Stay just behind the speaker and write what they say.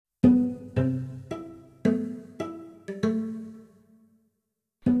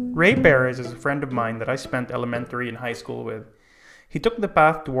Ray Perez is a friend of mine that I spent elementary and high school with. He took the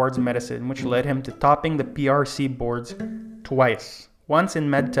path towards medicine, which led him to topping the PRC boards twice, once in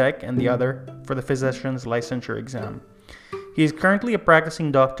medtech and the other for the physician's licensure exam. He is currently a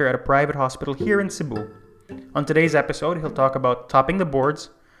practicing doctor at a private hospital here in Cebu. On today's episode, he'll talk about topping the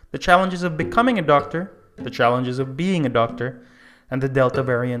boards, the challenges of becoming a doctor, the challenges of being a doctor, and the Delta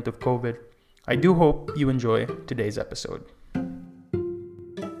variant of COVID. I do hope you enjoy today's episode.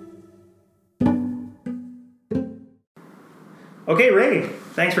 Okay, Ray,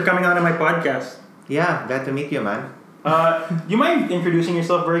 thanks for coming on to my podcast. Yeah, glad to meet you, man. Do you mind introducing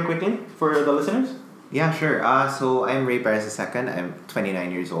yourself very quickly for the listeners? Yeah, sure. So I'm Ray Perez II. I'm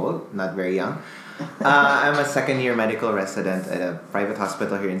 29 years old, not very young. I'm a second-year medical resident at a private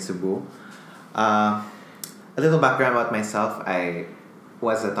hospital here in Cebu. A little background about myself. I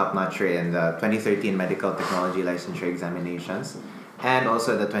was a top-notcher in the 2013 Medical Technology Licensure Examinations and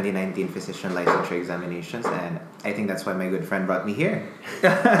also the 2019 Physician Licensure Examinations, and I think that's why my good friend brought me here.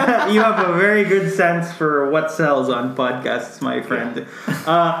 You have a very good sense for what sells on podcasts, my friend.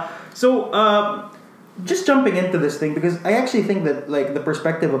 Yeah. Just jumping into this thing, because I actually think that like the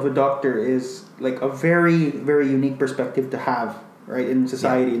perspective of a doctor is like a very, very unique perspective to have, right, in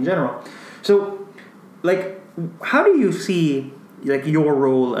society in general. So, like, how do you see like your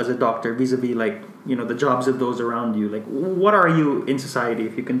role as a doctor vis-a-vis like, you know, the jobs of those around you? Like, what are you in society,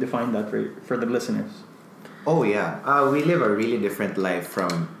 if you can define that for the listeners? Oh yeah, we live a really different life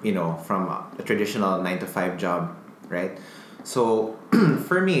from a traditional 9-to-5 job, right? So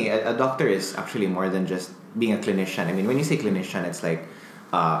for me, a doctor is actually more than just being a clinician. I mean, when you say clinician, it's like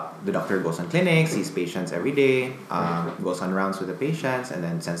the doctor goes on clinics, sees patients every day, goes on rounds with the patients, and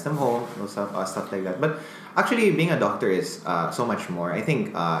then sends them home, stuff like that. But actually, being a doctor is so much more. I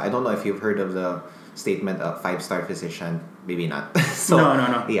think, I don't know if you've heard of the statement of 5-star physician. Maybe not.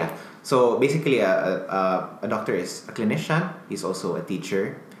 No. Yeah. So basically, a doctor is a clinician. He's also a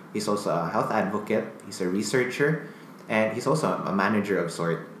teacher. He's also a health advocate. He's a researcher. And he's also a manager of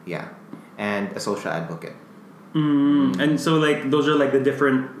sort. Yeah. And a social advocate. And so, like, those are like the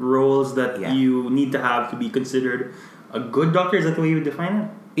different roles that you need to have to be considered a good doctor. Is that the way you would define it?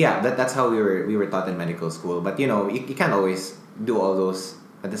 Yeah, that's how we were taught in medical school. But you can't always do all those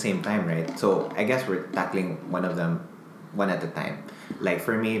at the same time, right? So I guess we're tackling one of them one at a time. Like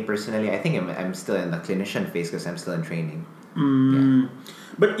for me personally, I think I'm still in the clinician phase because I'm still in training. Yeah.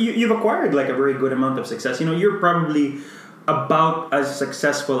 But you've acquired like a very good amount of success. You know, you're probably about as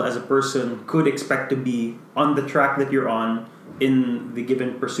successful as a person could expect to be on the track that you're on in the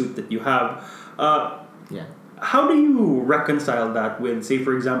given pursuit that you have. How do you reconcile that with, say,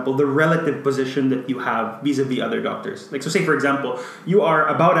 for example, the relative position that you have vis-a-vis other doctors? Like, so say, for example, you are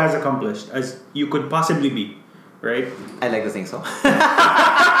about as accomplished as you could possibly be, right? I like to think so.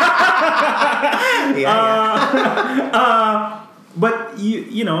 But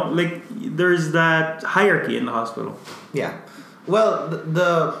you know, like, there's that hierarchy in the hospital. Yeah. Well,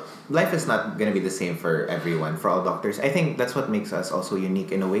 the life is not going to be the same for everyone, for all doctors. I think that's what makes us also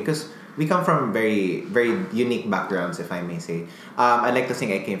unique in a way, because we come from very, very unique backgrounds, if I may say. I like to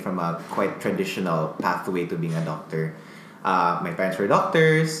think I came from a quite traditional pathway to being a doctor. My parents were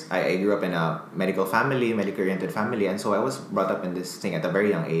doctors. I grew up in a medical-oriented family, and so I was brought up in this thing at a very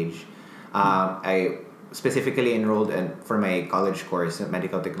young age. I specifically enrolled for my college course in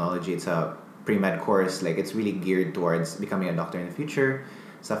medical technology. It's a pre-med course. Like, it's really geared towards becoming a doctor in the future,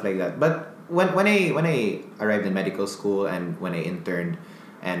 stuff like that. But when I arrived in medical school and when I interned,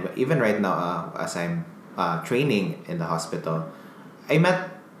 and even right now as I'm training in the hospital, I met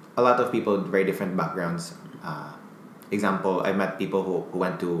a lot of people with very different backgrounds. Example, I met people who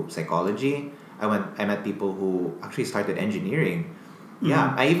went to psychology. I met people who actually started engineering.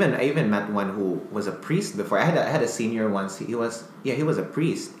 Yeah, I even met one who was a priest before. I had a senior once. He was a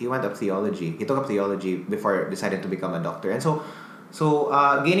priest. He went up theology. He took up theology before deciding to become a doctor. And so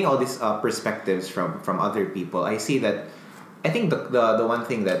gaining all these perspectives from other people, I see that I think the one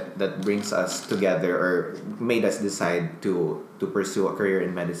thing that brings us together or made us decide to pursue a career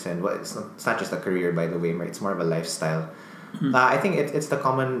in medicine. Well, it's not just a career, by the way. It's more of a lifestyle. I think it's the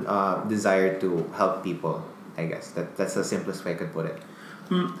common desire to help people. I guess that's the simplest way I could put it.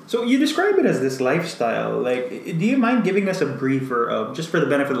 So you describe it as this lifestyle. Like, do you mind giving us a briefer of, just for the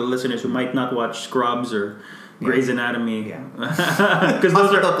benefit of the listeners who might not watch Scrubs or Grey's Anatomy? Yeah. Because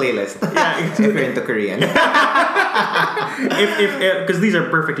those are playlist. Yeah, if you're into Korean. Because these are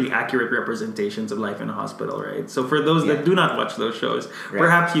perfectly accurate representations of life in a hospital, right? So for those that do not watch those shows,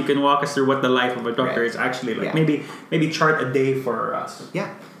 perhaps you can walk us through what the life of a doctor is actually like. Yeah. Maybe chart a day for us.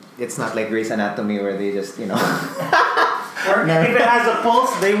 Yeah. It's not like Grey's Anatomy where they just, Or if it has a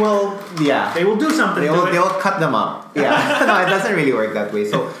pulse, they will do something to it. They will cut them up. Yeah. No, it doesn't really work that way.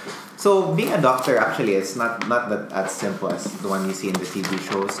 So being a doctor actually is not that as simple as the one you see in the TV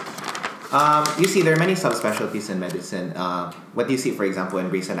shows. You see, there are many subspecialties in medicine. What you see, for example, in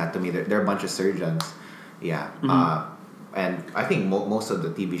Grey's Anatomy, there are a bunch of surgeons. Yeah. And I think most of the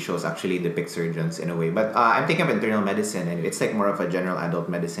TV shows actually depict surgeons in a way. But I'm thinking of internal medicine, and it's like more of a general adult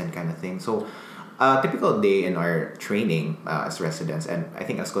medicine kind of thing. So a typical day in our training as residents, and I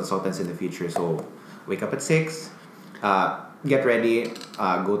think as consultants in the future, so wake up at 6, get ready,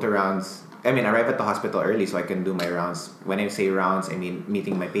 go to rounds. I mean, arrive at the hospital early so I can do my rounds. When I say rounds, I mean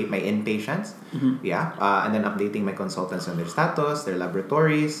meeting my inpatients. Yeah. And then updating my consultants on their status, their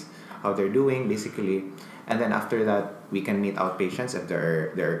laboratories, how they're doing, basically. And then after that, we can meet outpatients if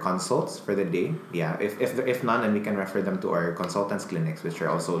there are consults for the day. Yeah. If none, then we can refer them to our consultants clinics, which are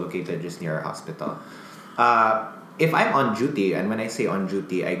also located just near our hospital. If I'm on duty, and when I say on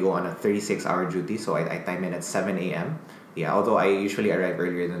duty, I go on a 36-hour duty, so I time in at 7 a.m. Yeah, although I usually arrive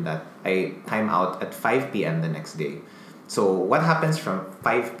earlier than that. I time out at 5 p.m. the next day. So what happens from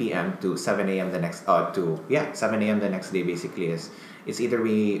 5 p.m. to 7 a.m. the next 7 a.m. the next day basically is it's either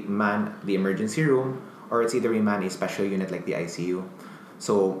we man the emergency room or it's either we man a special unit like the ICU.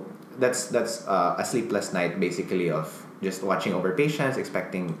 So that's a sleepless night basically of just watching over patients,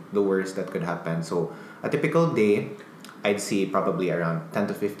 expecting the worst that could happen. So a typical day, I'd see probably around 10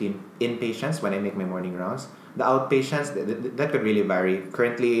 to 15 inpatients when I make my morning rounds. The outpatients, that could really vary.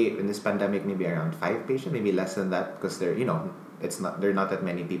 Currently, in this pandemic, maybe around 5 patients, maybe less than that, because there are not that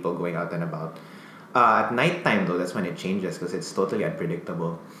many people going out and about. At nighttime, though, that's when it changes, because it's totally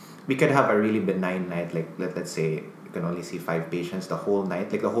unpredictable. We could have a really benign night, like let's say you can only see 5 patients the whole night.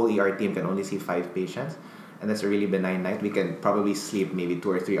 Like the whole ER team can only see 5 patients, and that's a really benign night. We can probably sleep maybe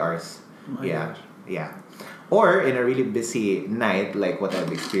 2 or 3 hours. Yeah. Or in a really busy night, like what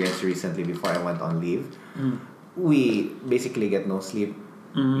I've experienced recently before I went on leave, we basically get no sleep.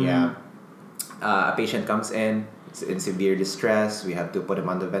 Yeah. A patient comes in severe distress. We have to put him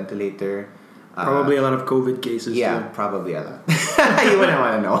on the ventilator. Probably a lot of COVID cases. Yeah, too. Probably a lot. You wouldn't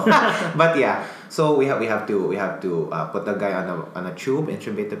want to know. But yeah, so we have to put the guy on a tube,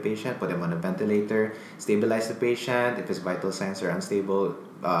 intubate the patient, put him on a ventilator, stabilize the patient if his vital signs are unstable,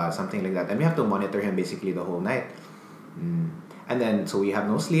 something like that, and we have to monitor him basically the whole night. And then so we have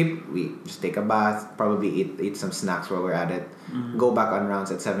no sleep. We just take a bath, probably eat some snacks while we're at it. Go back on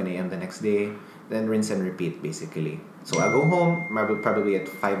rounds at 7 a.m. the next day, then rinse and repeat basically. So I go home probably at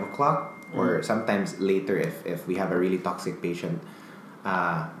 5 o'clock. Or sometimes later if we have a really toxic patient.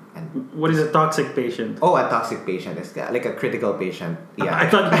 And what is a toxic patient? Oh, a toxic patient is like a critical patient. Yeah. I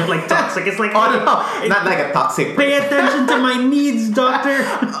thought you meant like toxic. It's like no, not like a toxic person. Pay attention to my needs, doctor.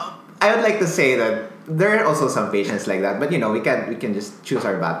 I would like to say that there are also some patients like that, but we can just choose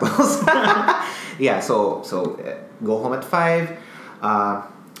our battles. Yeah. So go home at 5.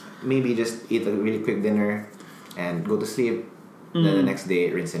 Maybe just eat a really quick dinner, and go to sleep. Then the next day,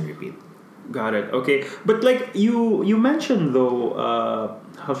 rinse and repeat. Got it. Okay, but like you mentioned though,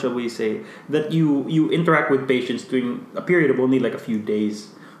 how shall we say that you interact with patients during a period of only like a few days,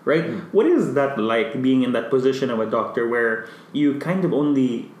 right? What is that like, being in that position of a doctor where you kind of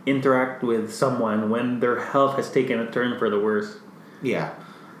only interact with someone when their health has taken a turn for the worse? Yeah.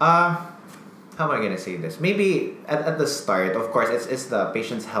 How am I gonna say this? Maybe at the start, of course, it's the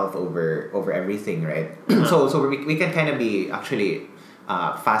patient's health over everything, right? So we can kind of be actually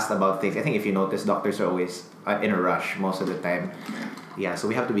fast about things. I think if you notice, doctors are always in a rush most of the time. Yeah, so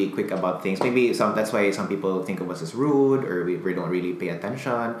we have to be quick about things. Maybe that's why some people think of us as rude, or we don't really pay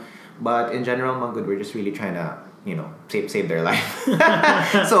attention. But in general, Mangud, we're just really trying to save their life.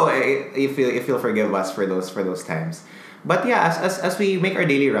 So if you'll forgive us for those times. But yeah, as we make our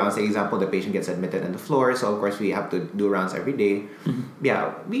daily rounds, for example, the patient gets admitted on the floor, so of course we have to do rounds every day.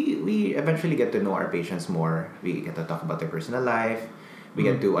 Yeah, we eventually get to know our patients more. We get to talk about their personal life. We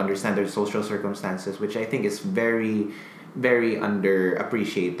get to understand their social circumstances, which I think is very, very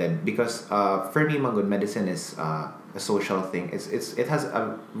underappreciated, because for me, Mangud, medicine is a social thing. It has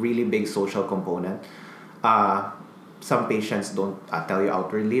a really big social component. Some patients don't tell you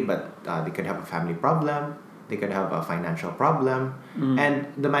outwardly, but they could have a family problem. They could have a financial problem, and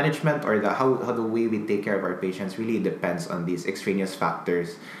the management or how the way we take care of our patients really depends on these extraneous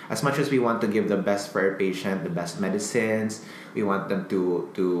factors. As much as we want to give the best for our patient, the best medicines, we want them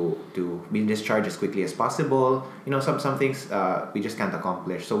to be discharged as quickly as possible. Some things we just can't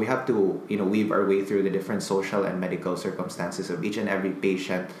accomplish. So we have to weave our way through the different social and medical circumstances of each and every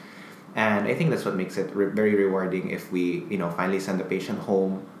patient. And I think that's what makes it very rewarding if we, finally send the patient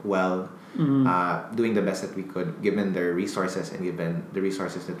home well, doing the best that we could, given their resources and given the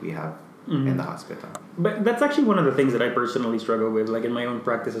resources that we have in the hospital. But that's actually one of the things that I personally struggle with, like in my own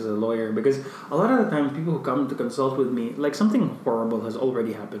practice as a lawyer, because a lot of the times people who come to consult with me, like something horrible has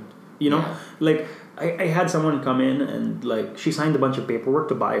already happened. Yeah. Like I had someone come in and like she signed a bunch of paperwork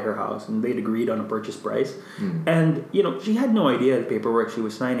to buy her house and they'd agreed on a purchase price. And, she had no idea the paperwork she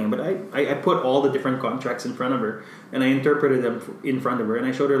was signing, but I put all the different contracts in front of her and I interpreted them in front of her and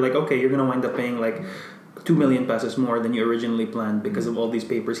I showed her like, okay, you're going to wind up paying like 2 million pesos more than you originally planned because of all these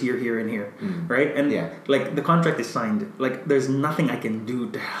papers here, and here, right? And like the contract is signed. Like there's nothing I can do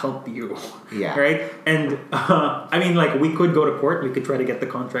to help you, right? And I mean, like we could go to court, we could try to get the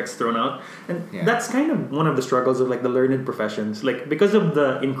contracts thrown out, and that's kind of one of the struggles of like the learned professions, like because of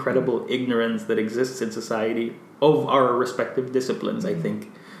the incredible ignorance that exists in society of our respective disciplines. I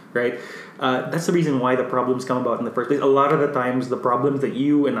think. Right? That's the reason why the problems come about in the first place. A lot of the times, the problems that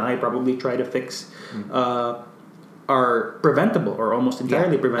you and I probably try to fix are preventable or almost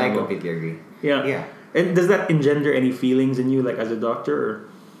entirely preventable. I completely agree. Yeah. And does that engender any feelings in you, like as a doctor? Or?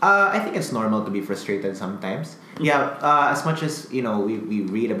 I think it's normal to be frustrated sometimes. Yeah, as much as, we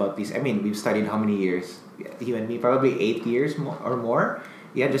read about these. I mean, we've studied how many years? You and me, probably 8 years or more.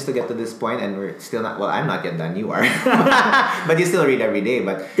 Yeah, just to get to this point, and we're still not. Well, I'm not yet done. You are, but you still read every day.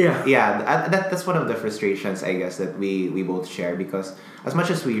 But that's one of the frustrations, I guess, that we both share, because as much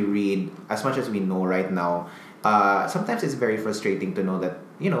as we read, as much as we know right now, sometimes it's very frustrating to know that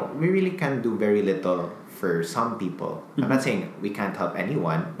we really can do very little for some people. I'm not saying we can't help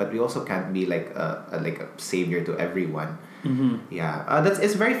anyone, but we also can't be like a savior to everyone. Yeah,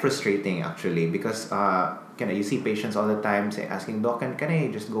 it's very frustrating actually, because you see patients all the time asking, Doc, can I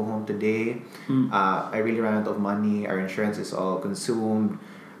just go home today? I really ran out of money. Our insurance is all consumed.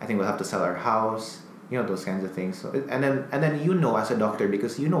 I think we'll have to sell our house. Those kinds of things. So, and then as a doctor,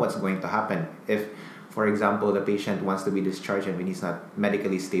 because you know what's going to happen if, for example, the patient wants to be discharged and when he's not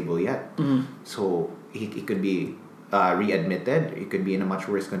medically stable yet. So he could be readmitted. He could be in a much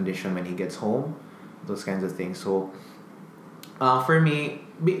worse condition when he gets home. Those kinds of things. So for me,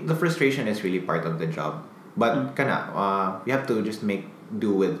 the frustration is really part of the job. But we have to just make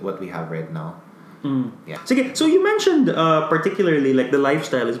do with what we have right now. Yeah. So you mentioned particularly like the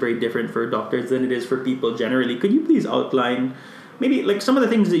lifestyle is very different for doctors than it is for people generally. Could you please outline maybe like some of the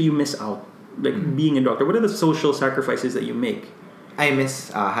things that you miss out, like being a doctor? What are the social sacrifices that you make? I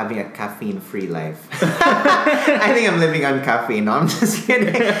miss having a caffeine-free life. I think I'm living on caffeine. No, I'm just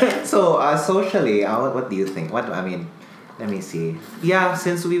kidding. So socially, what do you think? Let me see. Yeah,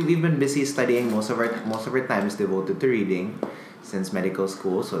 since we've been busy studying, most of our time is devoted to reading since medical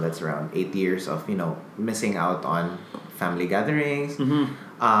school. So that's around 8 years of missing out on family gatherings,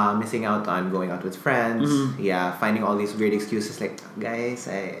 missing out on going out with friends. Yeah, finding all these weird excuses like, guys,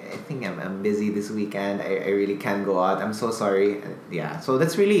 I think I'm busy this weekend. I really can't go out. I'm so sorry. Yeah, so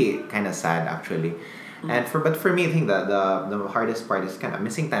that's really kind of sad actually. And for me, I think that the hardest part is kind of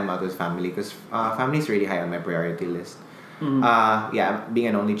missing time out with family, because family is really high on my priority list. Being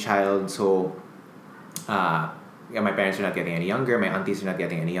an only child, so my parents are not getting any younger, my aunties are not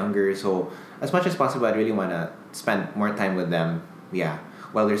getting any younger, so as much as possible I really want to spend more time with them,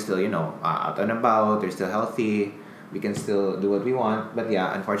 while they're still out and about, they're still healthy, we can still do what we want. But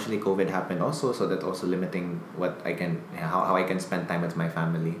unfortunately COVID happened also, so that's also limiting what I can how I can spend time with my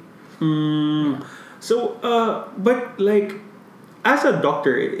family. So but like as a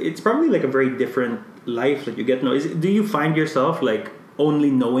doctor, it's probably like a very different life that you get. Do you find yourself like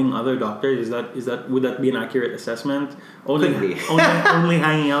only knowing other doctors? Is that would that be an accurate assessment? Only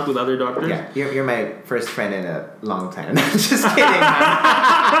hanging out with other doctors? Yeah, you're my first friend in a long time. Just kidding.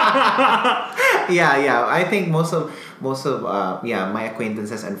 Yeah. I think most of my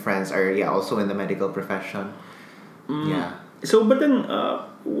acquaintances and friends are also in the medical profession. Yeah. So, but then,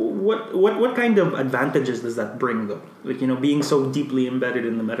 what kind of advantages does that bring, though? Like, being so deeply embedded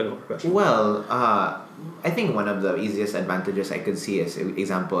in the medical profession. Well, I think one of the easiest advantages I could see is,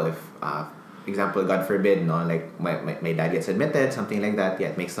 example, God forbid, like my dad gets admitted, something like that. Yeah,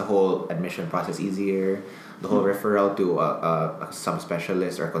 it makes the whole admission process easier. The whole referral to a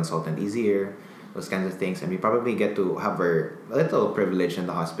subspecialist or a consultant easier. Those kinds of things, and we probably get to have a little privilege in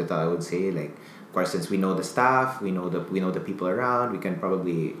the hospital. I would say, like. Of course, since we know the staff, we know the people around, we can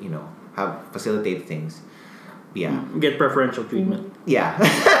probably facilitate things. Yeah. Get preferential treatment. Yeah.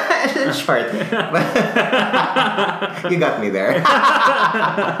 Short. You got me there.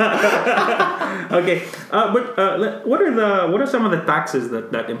 Okay. But what are some of the taxes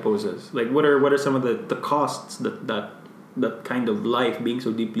that imposes? Like what are some of the costs that that kind of life being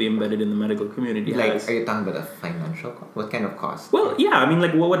so deeply embedded in the medical community Like, has. are you talking about a financial cost? What kind of cost? Well, yeah, I mean,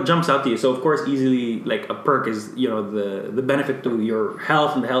 like, what jumps out to you? So, of course, easily, like, a perk is, the benefit to your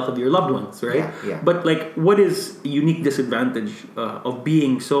health and the health of your loved ones, right? Yeah, yeah. But, like, what is a unique disadvantage of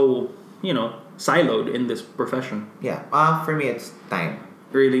being so, siloed in this profession? Yeah. For me, it's time.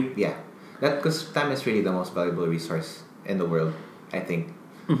 Really? Yeah. Because time is really the most valuable resource in the world, I think.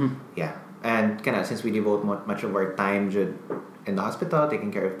 Mm-hmm. Yeah. And since we devote much of our time in the hospital,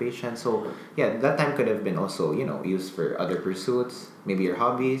 taking care of patients, so yeah, that time could have been also, used for other pursuits, maybe your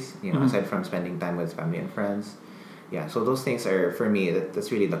hobbies, aside from spending time with family and friends. Yeah, so those things are, for me,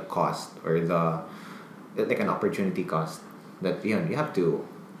 that's really the cost, or like an opportunity cost that, you have to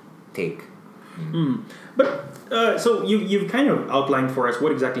take. But so you've kind of outlined for us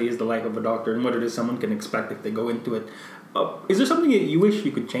what exactly is the life of a doctor and what it is someone can expect if they go into it. Is there something that you wish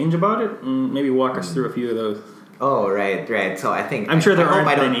you could change about it? Maybe walk us through a few of those. Oh, right. So I think... I'm sure there I hope aren't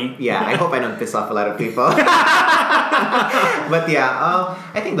I don't, any. Yeah, I hope I don't piss off a lot of people. But yeah,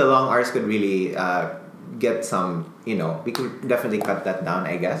 I think the long hours could really get some, we could definitely cut that down,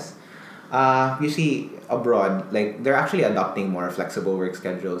 I guess. You see, abroad, like, they're actually adopting more flexible work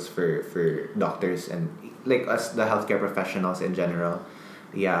schedules for doctors and, like, us, the healthcare professionals in general.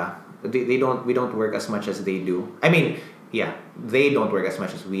 Yeah, we don't work as much as they do. I mean, yeah, they don't work as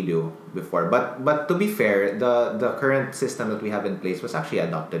much as we do before. But to be fair, the current system that we have in place was actually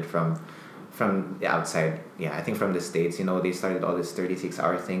adopted from the outside. Yeah, I think from the States. They started all this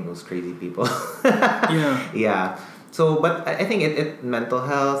 36-hour thing. Those crazy people. Yeah. Yeah. So, but I think it mental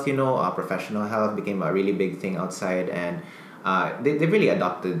health, professional health became a really big thing outside, and they really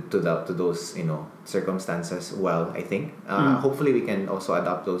adopted to those circumstances well. I think hopefully we can also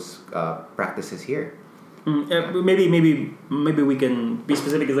adopt those practices here. Maybe we can be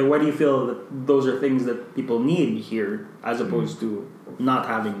specific. Is like, why do you feel that those are things that people need here as opposed to not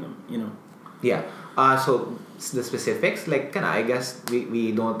having them? Yeah. So the specifics, like, I guess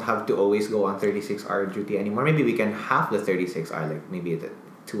we don't have to always go on 36-hour duty anymore. Maybe we can have the 36-hour, like maybe the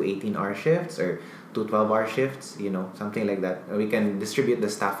 2 18-hour shifts or 2 12-hour shifts. Something like that. We can distribute the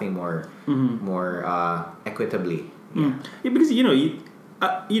staffing more equitably. Yeah, because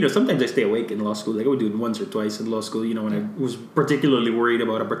sometimes I stay awake in law school. Like I would do it once or twice in law school. When I was particularly worried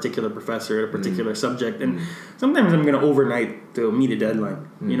about a particular professor, a particular subject, and sometimes I'm gonna overnight to meet a deadline.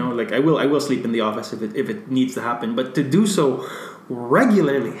 Like I will sleep in the office if it needs to happen, but to do so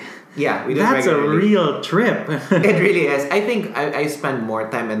regularly. Yeah, we do that's regularly. A real trip. It really is. I think I spend more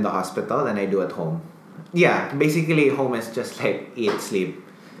time in the hospital than I do at home. Yeah, basically home is just like eat, sleep,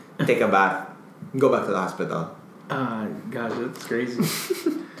 take a bath, go back to the hospital. Gosh, that's crazy.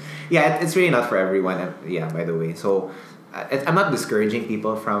 Yeah, it's really not for everyone. Yeah, by the way. So, I'm not discouraging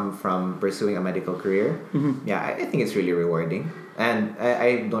people from pursuing a medical career. Mm-hmm. Yeah, I think it's really rewarding, and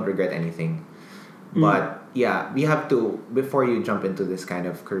I don't regret anything. But yeah, you have to, before you jump into this kind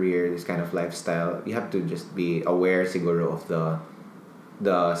of career, this kind of lifestyle, you have to just be aware, siguro, of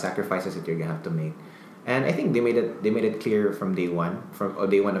the sacrifices that you're gonna have to make. And I think they made it clear from day one,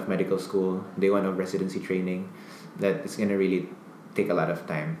 day one of medical school, day one of residency training, that it's gonna really take a lot of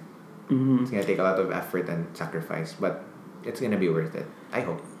time. Mm-hmm. It's gonna take a lot of effort and sacrifice, but it's gonna be worth it. I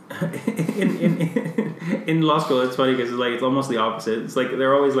hope. in law school, it's funny because it's almost the opposite. It's like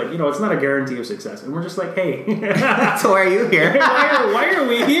they're always like, it's not a guarantee of success, and we're just like, hey, so why are you here? why are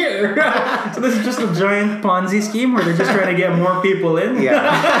we here? So this is just a giant Ponzi scheme where they're just trying to get more people in.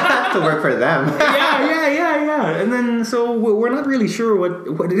 Yeah, to work for them. Yeah. And then so we're not really sure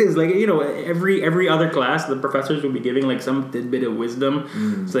what it is. Like every other class, the professors will be giving like some tidbit of wisdom.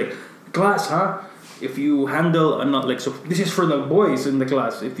 It's like, class, huh? If you handle so this is for the boys in the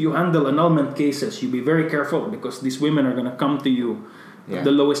class. If you handle annulment cases, you be very careful because these women are gonna come to you at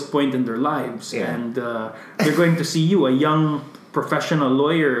the lowest point in their lives, and they're going to see you, a young professional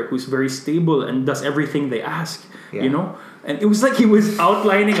lawyer who's very stable and does everything they ask. And it was like he was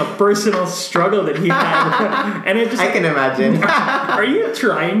outlining a personal struggle that he had, and it just I can imagine. Are you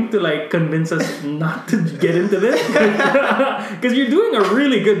trying to convince us not to get into this? Because you're doing a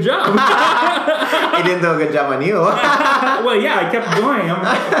really good job. I didn't do a good job on you. Well, yeah, I kept going.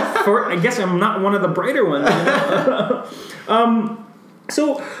 I guess I'm not one of the brighter ones.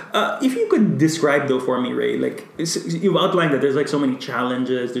 So, if you could describe though for me, Ray, you've outlined that there's so many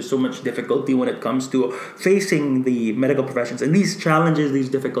challenges, there's so much difficulty when it comes to facing the medical professions, and these challenges, these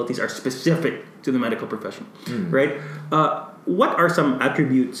difficulties are specific to the medical profession, right? What are some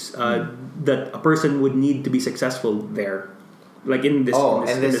attributes that a person would need to be successful there, in this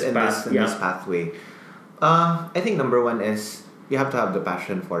this pathway? I think number one is you have to have the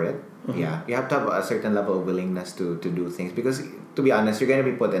passion for it. Yeah, you have to have a certain level of willingness to do things, because to be honest, you're going to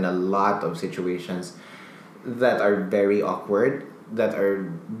be put in a lot of situations that are very awkward, that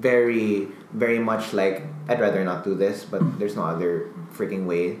are very, very much like, I'd rather not do this, but there's no other freaking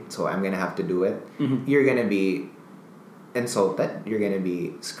way, so I'm going to have to do it. You're going to be insulted, you're going to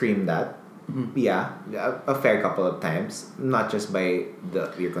be screamed at. Yeah, a fair couple of times, not just by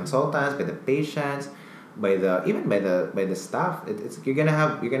your consultants, by the patients, by the staff. It's you're gonna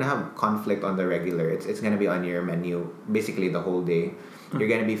have conflict on the regular. It's gonna be on your menu basically the whole day. You're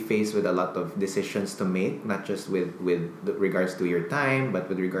gonna be faced with a lot of decisions to make, not just with regards to your time, but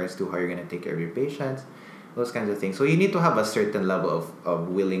with regards to how you're gonna take care of your patients, those kinds of things. So you need to have a certain level of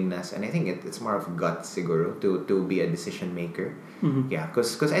willingness, and I think it's more of guts, siguro, to be a decision maker. Yeah,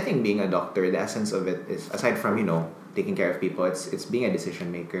 because I think being a doctor, the essence of it is, aside from taking care of people, it's being a decision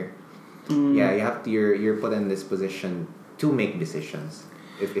maker. Yeah, you're put in this position to make decisions,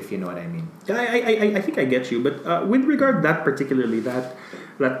 if you know what I mean. I think I get you, but with regard that particularly, that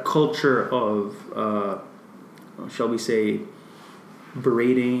culture of shall we say,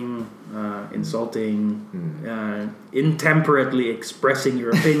 berating, insulting, intemperately expressing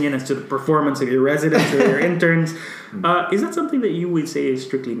your opinion as to the performance of your residents or your interns, is that something that you would say is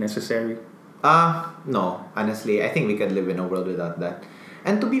strictly necessary? No, honestly, I think we could live in a world without that.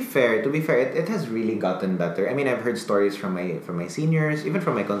 And to be fair, it has really gotten better. I mean, I've heard stories from my seniors, even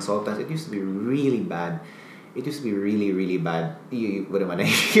from my consultants. It used to be really bad. It used to be really, really bad. You wouldn't want to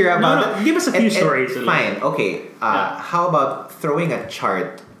hear about it. Give us a few stories. Fine, okay. How about throwing a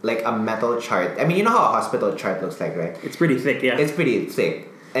chart, like a metal chart? I mean, you know how a hospital chart looks like, right? It's pretty thick, yeah. It's pretty thick,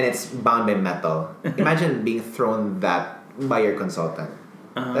 and it's bound by metal. Imagine being thrown that by your consultant.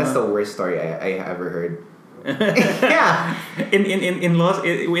 That's the worst story I ever heard. Yeah. In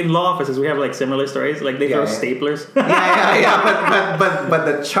law offices we have like similar stories, like they throw staplers. But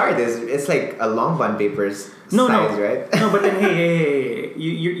the chart it's like a long bond paper's size, right? No, but then hey,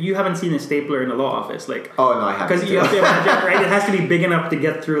 you haven't seen a stapler in a law office, like. Oh no, I haven't. Because you have to imagine, right? It has to be big enough to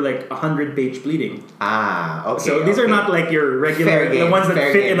get through like 100-page bleeding. Okay. So these are not like your regular, the ones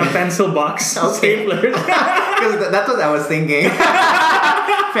that fit in a pencil box staplers. Because that's what I was thinking.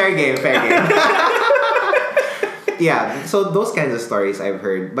 Fair game. Yeah, so those kinds of stories I've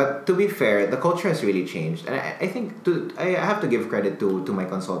heard. But to be fair, the culture has really changed. And I think I have to give credit to my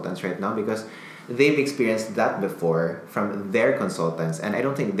consultants right now, because they've experienced that before from their consultants. And I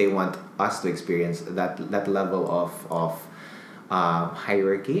don't think they want us to experience that level of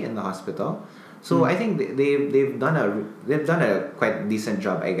hierarchy in the hospital. So I think they've done a quite decent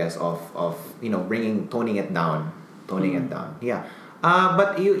job, I guess, of toning it down. Yeah.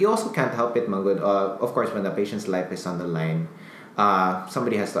 But you also can't help it, Mangud. Of course, when the patient's life is on the line,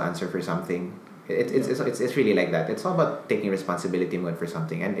 somebody has to answer for something. It's really like that. It's all about taking responsibility, Mangud, for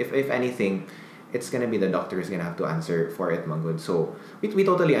something. And if anything, it's gonna be the doctor who's gonna have to answer for it, Mangud. So we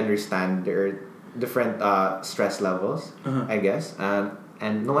totally understand there are different stress levels, I guess.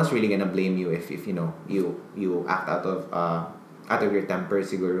 And no one's really gonna blame you if you act out of your temper,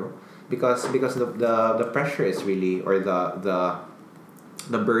 siguro, because the pressure is really, or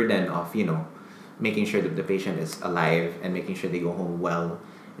the burden of making sure that the patient is alive and making sure they go home well,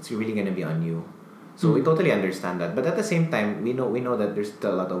 it's really going to be on you. So we totally understand that, but at the same time we know that there's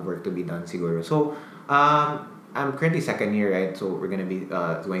still a lot of work to be done, siguro. So I'm currently second year, right? So we're going to be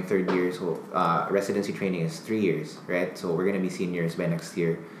going third year. So residency training is 3 years, right? So we're going to be seniors by next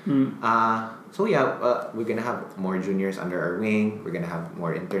year. So yeah, we're gonna have more juniors under our wing. We're gonna have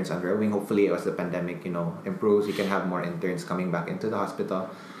more interns under our wing. Hopefully, as the pandemic, improves, we can have more interns coming back into the hospital.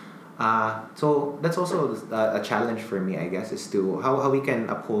 So that's also a challenge for me, I guess, is to how we can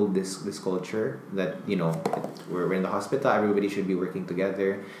uphold this culture that we're in the hospital. Everybody should be working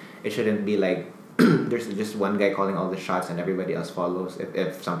together. It shouldn't be like there's just one guy calling all the shots and everybody else follows.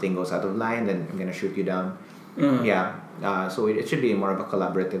 If something goes out of line, then I'm gonna shoot you down. Yeah. So it should be more of a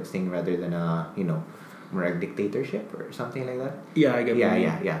collaborative thing rather than more like dictatorship or something like that. Yeah, I get.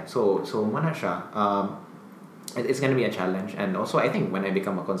 Yeah. So mana siya. It's gonna be a challenge, and also I think when I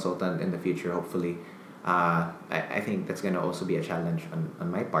become a consultant in the future, hopefully, I think that's gonna also be a challenge on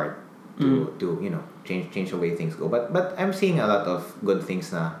my part to change the way things go. But I'm seeing a lot of good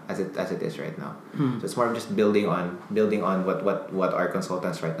things now as it is right now. So it's more of just building on what our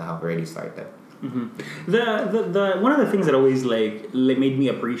consultants right now have already started. The one of the things that always like made me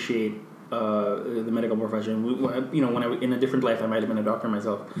appreciate the medical profession, when I in a different life I might have been a doctor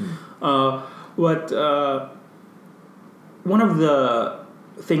myself. One of the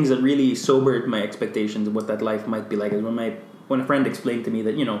things that really sobered my expectations of what that life might be like is when a friend explained to me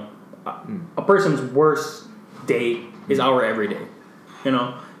that a person's worst day is our everyday. You know,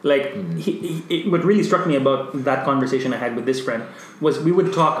 like what really struck me about that conversation I had with this friend was we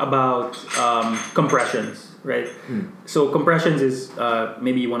would talk about compressions, right? So compressions is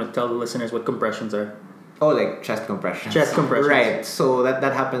maybe you want to tell the listeners what compressions are. Oh, like chest compressions. Chest compressions. Right. So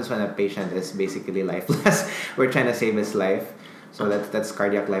that happens when a patient is basically lifeless. We're trying to save his life. So that's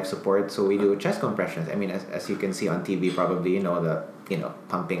cardiac life support. So we do chest compressions. I mean, as you can see on TV, probably the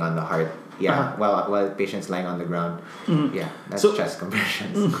pumping on the heart. Yeah. While the patient's lying on the ground. Yeah. That's chest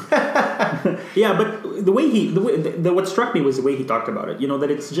compressions. Yeah, but what struck me was the way he talked about it. You know,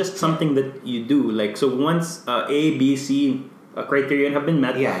 that it's just something that you do. Like, so once A, B, C criterion have been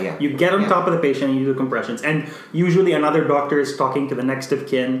met, you get on top of the patient and you do compressions. And usually another doctor is talking to the next of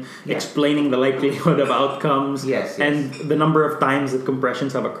kin, explaining the likelihood of outcomes and the number of times that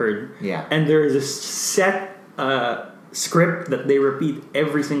compressions have occurred. Yeah. And there is a set script that they repeat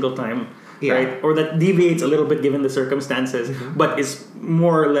every single time. Right? Or that deviates a little bit given the circumstances, but is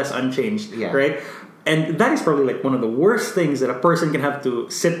more or less unchanged. Right? And that is probably like one of the worst things that a person can have to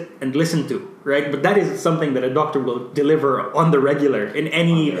sit and listen to, right? But that is something that a doctor will deliver on the regular in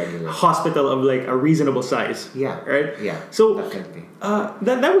any hospital of like a reasonable size. Right? So definitely.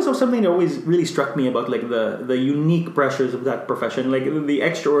 That was something that always really struck me about like the unique pressures of that profession. Like the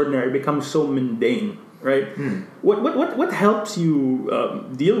extraordinary becomes so mundane, right? What helps you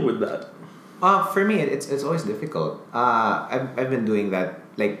deal with that? For me, it's always difficult. I've been doing that.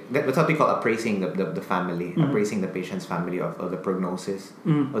 Like that's what we call appraising the family, appraising the patient's family of the prognosis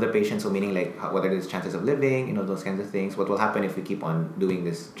of the patient. So meaning like what are the chances of living, those kinds of things. What will happen if we keep on doing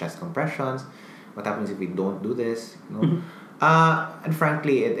this chest compressions? What happens if we don't do this? And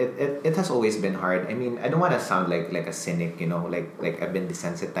frankly, it has always been hard. I mean, I don't want to sound like a cynic, like I've been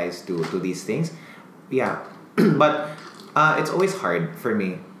desensitized to these things. Yeah, but it's always hard for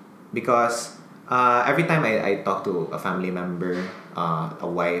me because every time I talk to a family member, a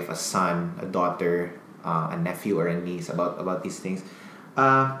wife, a son, a daughter, a nephew or a niece about these things,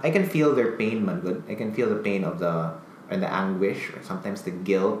 I can feel their pain, man. Good. I can feel the pain and the anguish, or sometimes the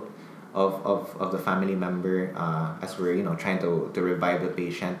guilt of the family member as we're trying to revive the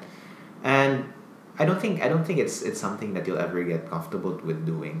patient, and I don't think it's something that you'll ever get comfortable with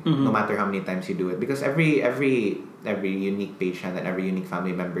doing, no matter how many times you do it, because every unique patient and every unique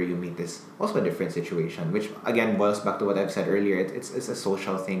family member you meet is also a different situation, which again boils back to what I've said earlier. It's a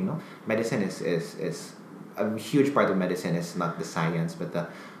social thing, no? Medicine is a huge part of medicine is not the science but the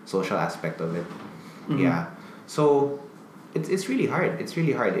social aspect of it. Yeah, so it's really hard. It's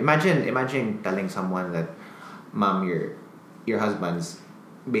really hard. Imagine telling someone that, Mom, your husband's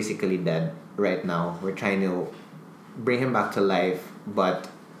basically dead right now. We're trying to bring him back to life, but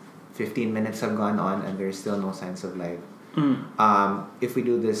 15 minutes have gone on and there's still no signs of life. If we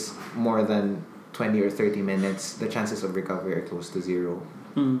do this more than 20 or 30 minutes, the chances of recovery are close to zero.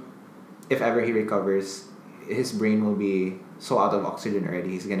 If ever he recovers, his brain will be so out of oxygen already,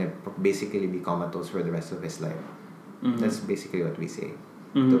 he's gonna basically be comatose for the rest of his life. That's basically what we say,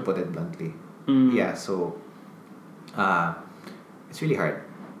 to put it bluntly. Yeah, so it's really hard.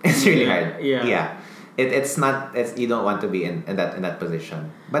 It's really hard. Yeah. It's not. You don't want to be in that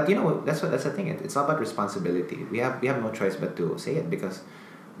position. But that's the thing. It's all about responsibility. We have no choice but to say it, because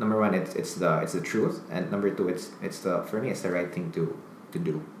number one, it's the truth, and number two, for me it's the right thing to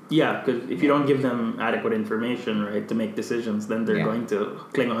do. Yeah, because if you don't give them adequate information, right, to make decisions, then they're going to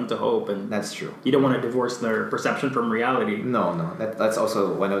cling on to hope, and that's true. You don't want to divorce their perception from reality. No, that's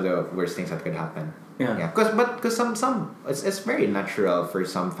also one of the worst things that could happen. Yeah. Because some it's very natural for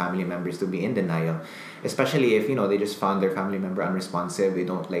some family members to be in denial, especially if they just found their family member unresponsive. They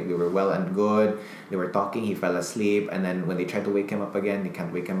were well and good. They were talking. He fell asleep, and then when they try to wake him up again, they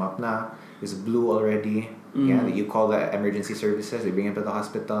can't wake him up now. He's blue already. Yeah, you call the emergency services. They bring him to the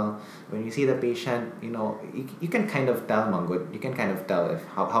hospital. When you see the patient, you can kind of tell, Manggod. You can kind of tell if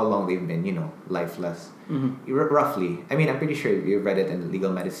how long they've been, lifeless. Roughly. I mean, I'm pretty sure you've read it in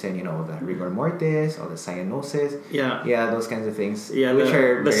legal medicine. The rigor mortis or the cyanosis. Yeah, those kinds of things. Yeah, which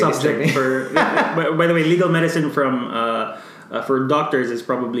are the subject for. by the way, legal medicine from. For doctors is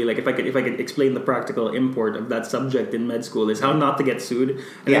probably like if I could explain the practical import of that subject in med school is how not to get sued,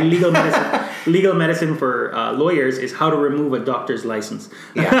 and then legal medicine for lawyers is how to remove a doctor's license.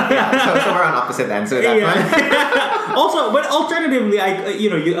 So we're on opposite ends of that one. Also, but alternatively,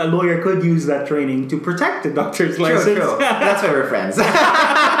 a lawyer could use that training to protect the doctor's license. True. That's why we're friends. So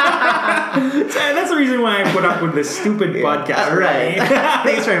that's the reason why I put up with this stupid podcast. Right.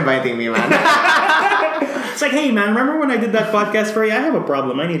 Thanks for inviting me, man. It's like, hey man, remember when I did that podcast for you? I have a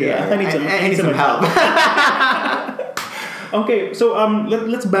problem. I need some help. Okay, so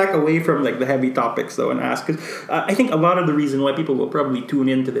let's back away from like the heavy topics though and ask because I think a lot of the reason why people will probably tune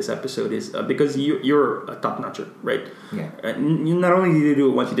into this episode is because you're a top notcher, right? Yeah. Not only did you do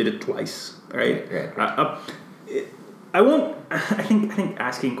it once, you did it twice, right? Right. I won't. I think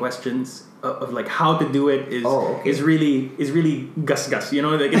asking questions of like how to do it is really gus. You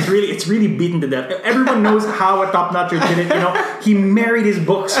know, like it's really beaten to death. Everyone knows how a top notcher did it. You know, he married his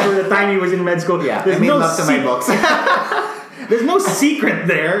books for the time he was in med school. Yeah, There's I made love to my books. There's no secret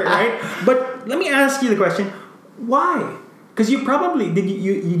there, right? But let me ask you the question: why? Because you probably did.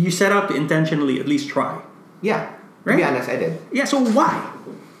 You set out to intentionally at least try. Yeah. Right? To be honest, I did. Yeah. So why?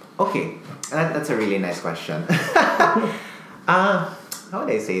 Okay, that's a really nice question. How would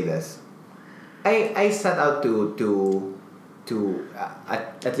I say this? I set out to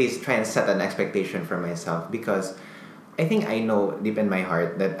at least try and set an expectation for myself because I think I know deep in my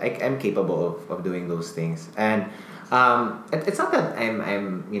heart that I'm capable of doing those things. And it's not that I'm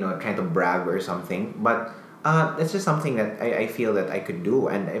trying to brag or something, but it's just something that I feel that I could do.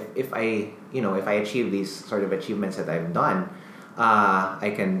 And if I achieve these sort of achievements that I've done,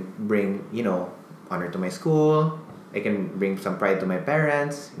 I can bring honor to my school. I can bring some pride to my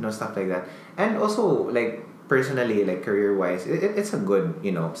parents, stuff like that. And also, like, personally, like, career-wise, it's a good,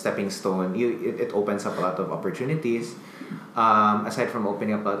 stepping stone. It opens up a lot of opportunities. Aside from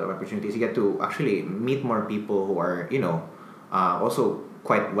opening up a lot of opportunities, you get to actually meet more people who are, also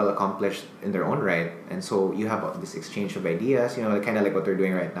quite well accomplished in their own right. And so you have this exchange of ideas, kind of like what we're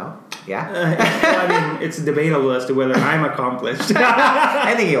doing right now. Yeah? I mean, it's debatable as to whether I'm accomplished.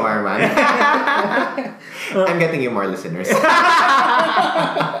 I think you are, man. I'm getting you more listeners.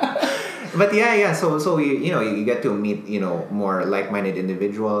 But yeah. So you get to meet more like-minded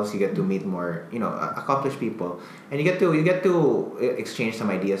individuals. You get to meet more accomplished people, and you get to exchange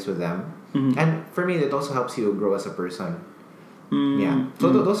some ideas with them. Mm-hmm. And for me, it also helps you grow as a person. Mm-hmm. Yeah.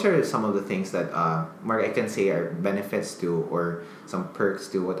 So those are some of the things that Mark, I can say are benefits to or some perks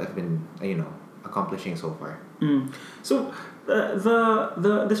to what I've been accomplishing so far. Mm. So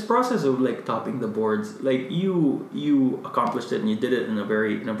this process of like topping the boards, like you accomplished it and you did it in a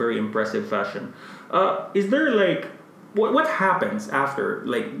very impressive fashion. Is there like what happens after?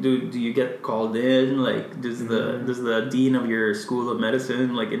 Like do you get called in? Like does the dean of your school of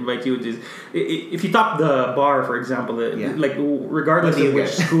medicine like invite you to if you top the bar, for example, like regardless of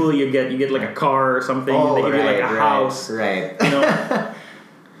which school you get like a car or something, they give you like a house, right?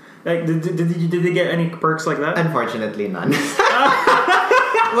 Like did they get any perks like that? Unfortunately, none.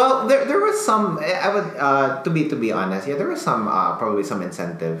 Well, there was some. I would to be honest. Yeah, there was some probably some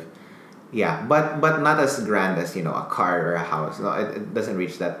incentive. Yeah, but not as grand as a car or a house. No, it doesn't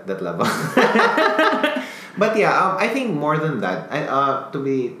reach that level. But yeah, I think more than that. To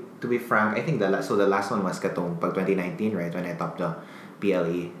be frank, I think the last one was katong pag 2019, right, when I topped the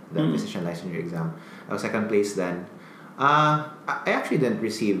PLE, the physician licensure exam. I was second place then. I actually didn't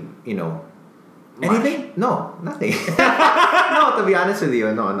receive anything? No, nothing. No, to be honest with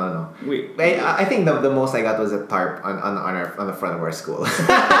you, no. Wait. I think the most I got was a tarp on the front of our school.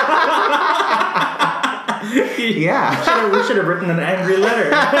 Yeah. We should have written an angry letter.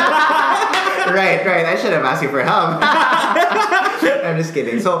 Right. I should have asked you for help. I'm just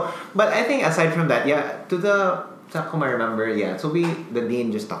kidding. So, but I think aside from that, yeah, I remember, yeah. So the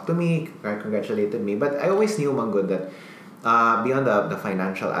dean just talked to me, congratulated me. But I always knew, Manggod, that beyond the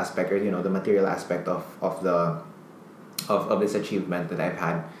financial aspect or the material aspect of this achievement that I've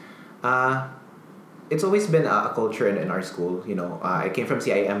had, it's always been a culture in our school. I came from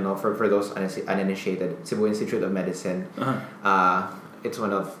CIM. No, for those uninitiated, Cebu Institute of Medicine. Uh-huh. It's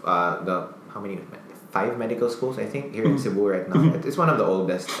one of the 5 medical schools I think here in Cebu right now. It's one of the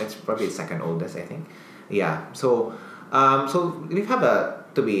oldest. It's probably the second oldest I think. Yeah. So we've had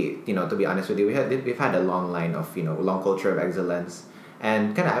to be honest with you, we've had a long line of long culture of excellence,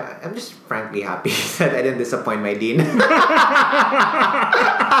 and I'm just frankly happy that I didn't disappoint my dean.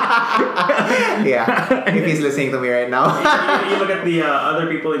 Yeah, if he's listening to me right now. You look at the other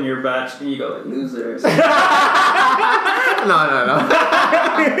people in your batch and you go, losers. No. No,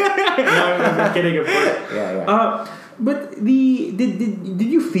 I'm kidding, of course. Yeah. But did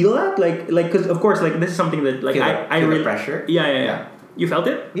you feel that like because of course like this is something that like I feel really the pressure. Yeah. You felt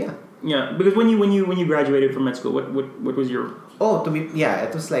it? Yeah, because when you graduated from med school, what was your...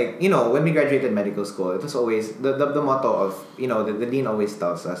 it was like, when we graduated medical school, it was always the motto of, the dean always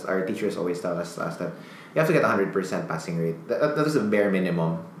tells us, our teachers always tell us that you have to get 100% passing rate. That was the bare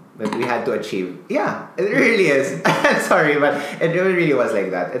minimum that we had to achieve. Yeah, it really is. Sorry, but it really was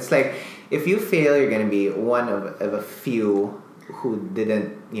like that. It's like, if you fail, you're going to be one of a few who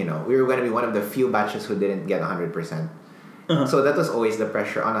didn't, we were going to be one of the few batches who didn't get 100%. So that was always the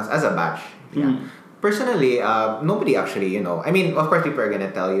pressure on us as a batch. Yeah. Mm. Personally, nobody actually, I mean, of course, people are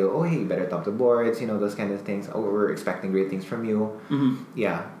gonna tell you, oh, hey, you better top the boards, those kind of things. Oh, we're expecting great things from you. Mm-hmm.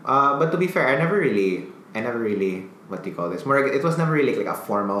 Yeah. But to be fair, I never really, what do you call this? More, it was never really like a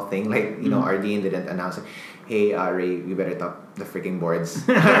formal thing. Like, our dean didn't announce it. Hey, Ray, you better top the freaking boards.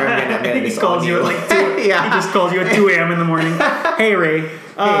 I think he calls you at like 2. Yeah. He just calls you at 2 a.m. in the morning. Hey, Ray.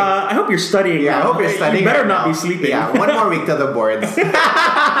 I hope you're studying. Yeah, now. I hope you're studying. You better right not now. be sleeping. Yeah, one more week to the boards.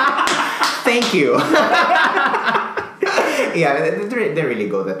 Thank you. Yeah, they really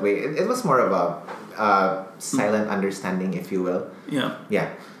go that way. It was more of a silent understanding, if you will. Yeah. Yeah.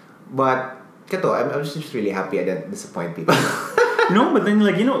 But, Kato, I'm just really happy I didn't disappoint people. No, but then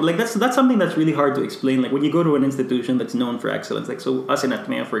that's something that's really hard to explain. Like when you go to an institution that's known for excellence, like so us in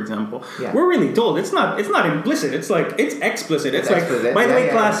Ateneo, for example, we're really told it's not implicit. It's like it's explicit. It's like explicit. By the way,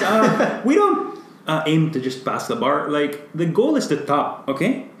 class, we don't aim to just pass the bar. Like the goal is to top.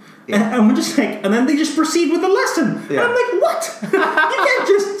 Okay. Yeah. And we're just like, and then they just proceed with the lesson. Yeah. And I'm like, what? You can't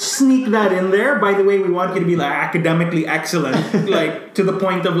just sneak that in there. By the way, we want you to be like academically excellent, like to the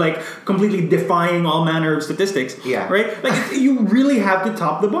point of like completely defying all manner of statistics. Yeah. Right? Like you really have to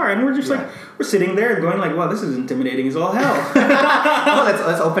top the bar. And we're just like, we're sitting there going like, wow, this is intimidating as all hell. Oh,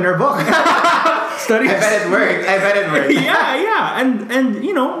 let's open our book. Study. I bet it worked. Yeah. And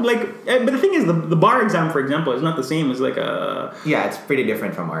but the thing is, the bar exam, for example, is not the same as like a... Yeah, it's pretty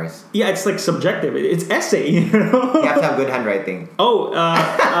different from ours. Yeah, it's like subjective. It's essay, You have to have good handwriting. Oh,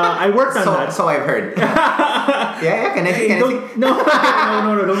 I worked on that. So I've heard. Yeah, can I see? No,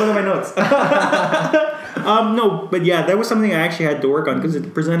 don't look at my notes. No, but yeah, that was something I actually had to work on because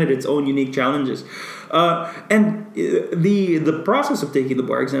it presented its own unique challenges. And the process of taking the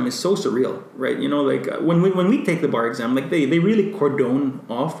bar exam is so surreal, right? When we take the bar exam, like they really cordon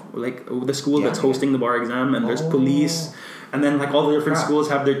off like the school that's hosting the bar exam, and there's police. And then like all the different schools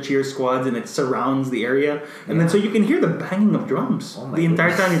have their cheer squads, and it surrounds the area. And then so you can hear the banging of drums the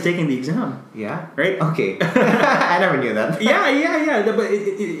entire time you're taking the exam. Yeah. Right? Okay. I never knew that. Yeah. But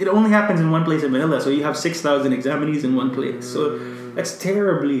it only happens in one place in Manila. So you have 6,000 examinees in one place. So that's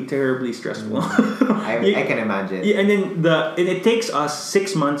terribly, terribly stressful. I can imagine. Yeah, and then it takes us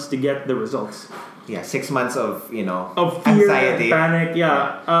 6 months to get the results. Yeah, 6 months of of fear, anxiety, panic.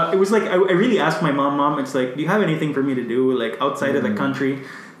 Yeah. It was like I really asked my mom. It's like, do you have anything for me to do like outside of the country?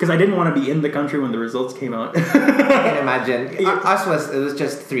 Because I didn't want to be in the country when the results came out. I can imagine. It was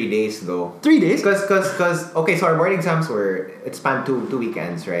just 3 days though. 3 days? Because okay, so our board exams it spanned two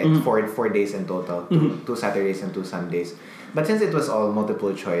weekends, right? Mm-hmm. 4 days in total, two Saturdays and 2 Sundays. But since it was all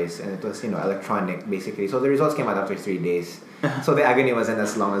multiple choice and it was electronic basically, so the results came out after 3 days. So the agony wasn't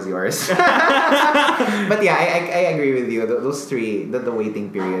as long as yours. But yeah, I agree with you. Those 3, the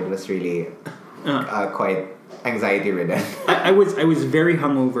waiting period was really quite anxiety ridden. I was very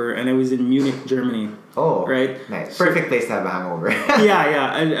hungover, and I was in Munich, Germany. Oh, right, nice, perfect place to have a hangover.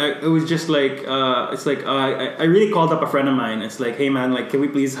 yeah, and it was just like I really called up a friend of mine. It's like, hey man, like, can we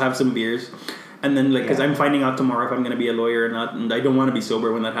please have some beers? And then, like, because I'm finding out tomorrow if I'm going to be a lawyer or not, and I don't want to be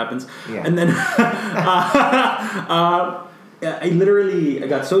sober when that happens. Yeah. And then I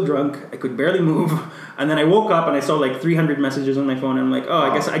got so drunk I could barely move, and then I woke up and I saw like 300 messages on my phone, and I'm like,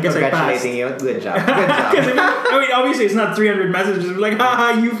 I guess I passed. Congratulating you, good job. I mean, obviously it's not 300 messages. It's like,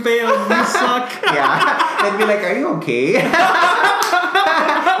 haha, you failed, you suck. Yeah, I'd be like, are you okay?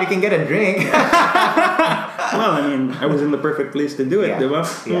 We can get a drink. Well, I mean, I was in the perfect place to do it, diba?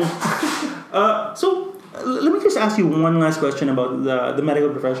 Yeah. So let me just ask you one last question about the medical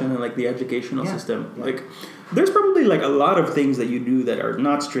profession and like the educational system. Yeah. Like, there's probably like a lot of things that you do that are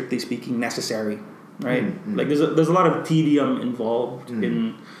not strictly speaking necessary, right? Mm-hmm. Like there's a lot of tedium involved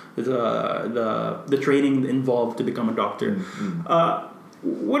in the training involved to become a doctor. Mm-hmm.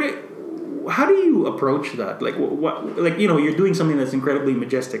 How do you approach that? Like, you're doing something that's incredibly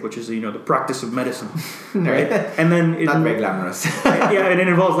majestic, which is, the practice of medicine, right? And then not very glamorous. Yeah, and it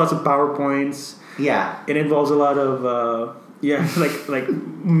involves lots of PowerPoints. Yeah, it involves a lot of like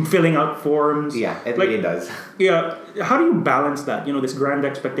filling out forms. Yeah, it really does. Yeah, how do you balance that? This grand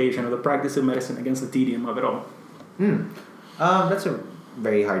expectation of the practice of medicine against the tedium of it all. That's a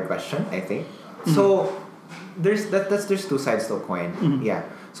very hard question, I think. Mm-hmm. So there's 2 sides to a coin. Mm-hmm. Yeah.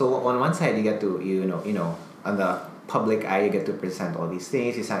 So on one side, you get to on the public eye, you get to present all these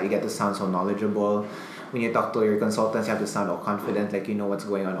things. You get to sound so knowledgeable. When you talk to your consultants, you have to sound all confident, like you know what's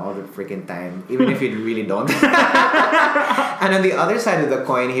going on all the freaking time, even if you really don't. And on the other side of the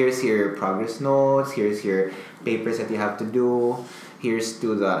coin, here's your progress notes. Here's your papers that you have to do. Here's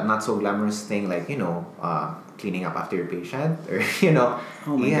to the not so glamorous thing, like cleaning up after your patient, or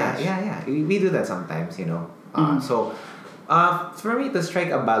Oh my gosh. Yeah. We do that sometimes, So For me, to strike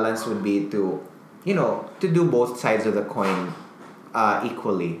a balance would be to, to do both sides of the coin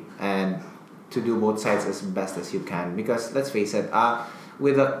equally, and to do both sides as best as you can. Because let's face it,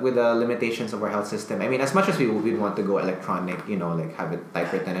 with the limitations of our health system, I mean, as much as we want to go electronic, like have it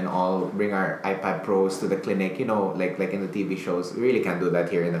typewritten and all, bring our iPad Pros to the clinic, like in the TV shows, we really can't do that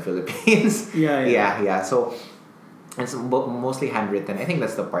here in the Philippines. Yeah. So it's mostly handwritten. I think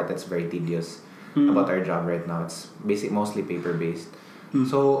that's the part that's very tedious about our job right now. It's mostly paper based.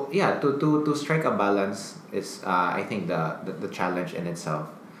 So yeah, to strike a balance is I think the challenge in itself.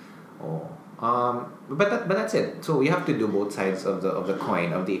 But that's it. So you have to do both sides of the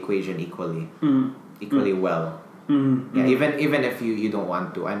coin, of the equation equally well. Yeah, even if you don't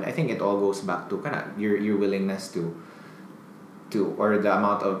want to, and I think it all goes back to kind of your willingness to or the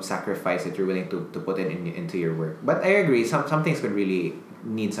amount of sacrifice that you're willing to put into your work. But I agree, some things could really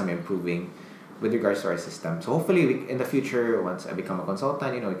need some improving with regards to our system. So hopefully in the future, once I become a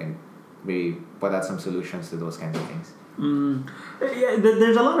consultant, we can maybe put out some solutions to those kinds of things. Yeah,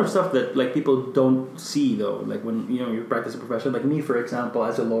 there's a lot of stuff that like people don't see though. Like when you practice a profession, like me for example,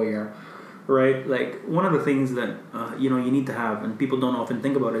 as a lawyer, right? Like one of the things that you need to have, and people don't often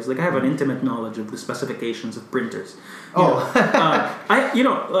think about it, is like I have an intimate knowledge of the specifications of printers.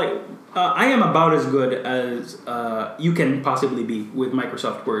 I am about as good as you can possibly be with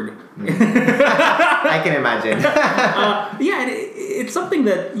Microsoft Word. I can imagine. Yeah, and it's something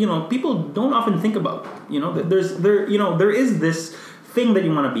that people don't often think about. There is this thing that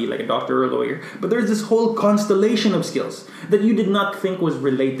you want to be, like a doctor or a lawyer, but there's this whole constellation of skills that you did not think was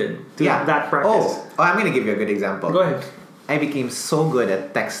related to that practice. I'm going to give you a good example. Go ahead. I became so good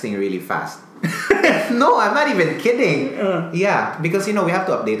at texting really fast. No, I'm not even kidding. Yeah, because we have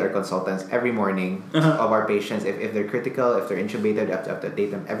to update our consultants every morning of our patients. If they're critical, if they're intubated, we have to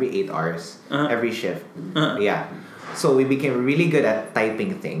update them every 8 hours, every shift. Yeah. So we became really good at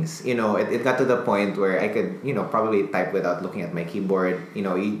typing things. It got to the point where I could, probably type without looking at my keyboard.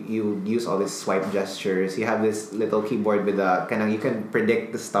 You use all these swipe gestures. You have this little keyboard with a you can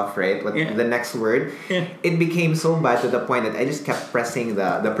predict the stuff, right? What the next word. Yeah. It became so bad to the point that I just kept pressing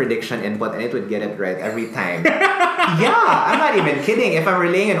the prediction input and it would get it right every time. Yeah, I'm not even kidding. If I'm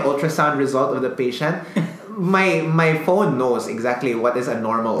relaying an ultrasound result of the patient, my phone knows exactly what is a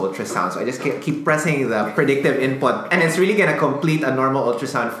normal ultrasound, so I just keep pressing the predictive input, and it's really gonna complete a normal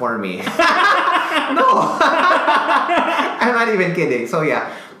ultrasound for me. No, I'm not even kidding. So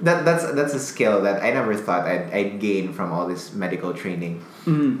yeah, that's a skill that I never thought I'd gain from all this medical training.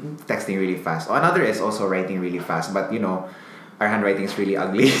 Texting really fast. Another is also writing really fast, but our handwriting is really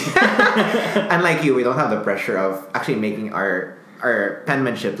ugly. Unlike you, we don't have the pressure of actually making our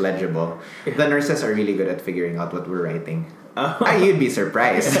penmanship legible. The nurses are really good at figuring out what we're writing. You'd be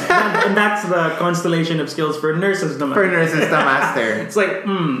surprised. And that's the constellation of skills for nurses to master. It's like,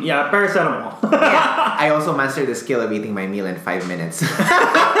 paracetamol. Yeah, I also mastered the skill of eating my meal in 5 minutes.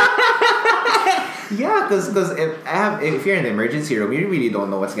 Yeah, because if you're in the emergency room, you really don't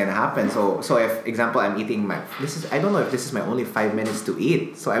know what's gonna happen. So if example I'm eating I don't know if this is my only 5 minutes to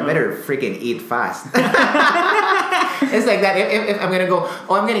eat, so I better freaking eat fast. It's like that. If I'm gonna go,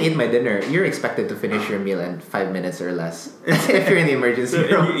 I'm gonna eat my dinner, you're expected to finish your meal in 5 minutes or less. If you're in the emergency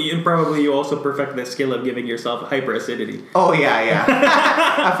room, and probably you also perfect the skill of giving yourself hyperacidity. Oh yeah.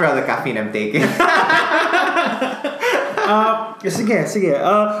 After all the caffeine I'm taking. There's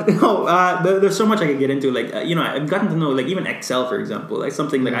so much I could get into. Like, I've gotten to know, like, even Excel, for example, like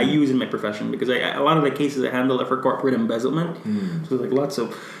something that I use in my profession, because a lot of the cases I handle are for corporate embezzlement. So like lots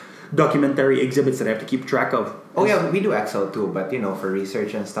of documentary exhibits that I have to keep track of. Oh yeah, we do Excel too, but for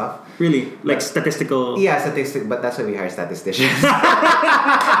research and stuff. Really? Like statistical? Yeah, but that's why we hire statisticians.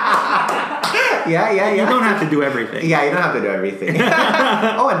 Yeah. You don't have to do everything. Yeah, you don't have to do everything.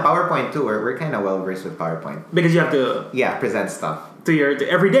 And PowerPoint too. We're kind of well versed with PowerPoint. Because you have to... Yeah, present stuff. To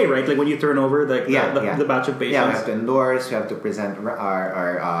every day, right? Like when you turn over the batch of patients. Yeah, we have to endorse, we have to present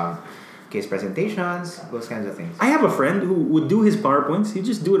our case presentations, those kinds of things. I have a friend who would do his PowerPoints. He'd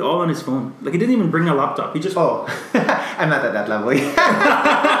just do it all on his phone. Like, he didn't even bring a laptop. He just... I'm not at that level yet.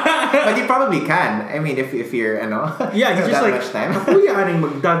 But you probably can. I mean, if you're, Yeah, he's just that like, much time. Ako yan,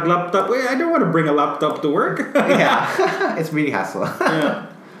 magdag laptop. Wait, I don't want to bring a laptop to work. Yeah, it's really hassle. Yeah.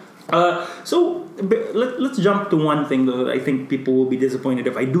 So let's jump to one thing though that I think people will be disappointed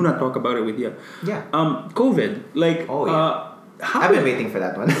if I do not talk about it with you. Yeah. COVID. Like, I've been waiting for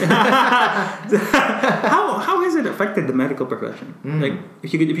that one. How has it affected the medical profession? Like,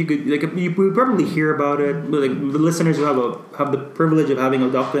 if you could, like, you would probably hear about it. Like, the listeners who have the privilege of having a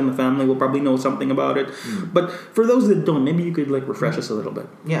doctor in the family will probably know something about it. But for those that don't, maybe you could like refresh us a little bit.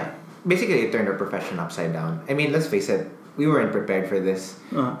 Yeah. Basically, it turned our profession upside down. I mean, let's face it. we weren't prepared for this.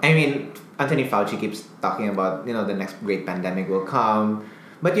 I mean, Anthony Fauci keeps talking about, the next great pandemic will come.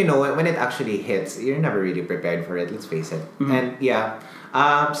 But when it actually hits, you're never really prepared for it, let's face it. And yeah.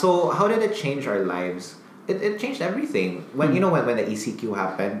 So how did it change our lives? It changed everything. When when the ECQ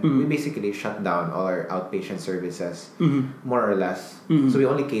happened, we basically shut down all our outpatient services, more or less. So we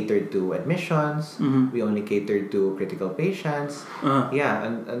only catered to admissions. We only catered to critical patients. Yeah,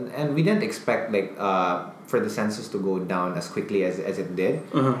 and we didn't expect for the census to go down as quickly as it did.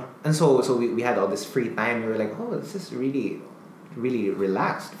 And so we had all this free time. We were like, oh, this is really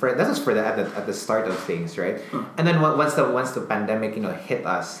relaxed. That was at the start of things, right? And then once the pandemic hit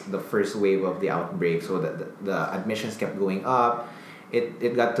us, the first wave of the outbreak, so the admissions kept going up.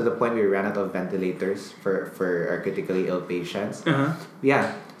 It got to the point where we ran out of ventilators for our critically ill patients.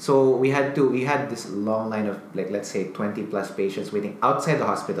 Yeah, so we had this long line of let's say 20 plus patients waiting outside the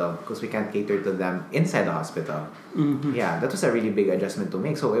hospital because we can't cater to them inside the hospital. Yeah, that was a really big adjustment to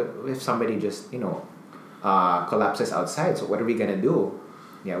make. So if somebody just collapses outside, so what are we gonna do?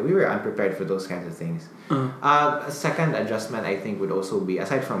 Yeah, we were unprepared for those kinds of things. A second adjustment I think would also be,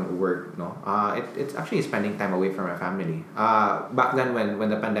 aside from work, it's actually spending time away from our family. Back then when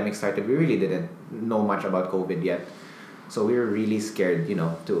the pandemic started, we really didn't know much about COVID yet, so we were really scared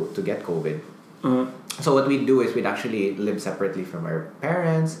to get COVID. So what we'd do is we'd actually live separately from our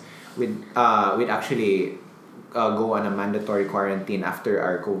parents. We'd actually go on a mandatory quarantine after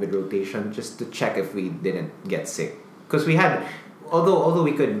our COVID rotation just to check if we didn't get sick. Because we had, although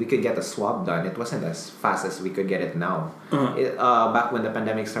we could get a swab done, it wasn't as fast as we could get it now. Back when the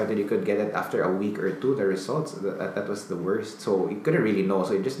pandemic started, you could get it after a week or two, the results. That was the worst. So you couldn't really know.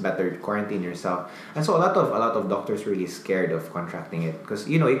 So you just better quarantine yourself. And so a lot of doctors were really scared of contracting it because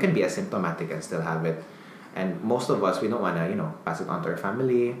you can be asymptomatic and still have it. And most of us, we don't want to pass it on to our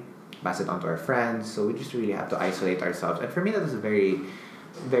family, pass it on to our friends, so we just really have to isolate ourselves. And for me, that was very,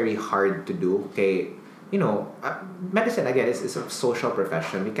 very hard to do. Okay, medicine again is a social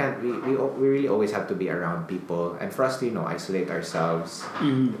profession. We really always have to be around people, and for us to isolate ourselves,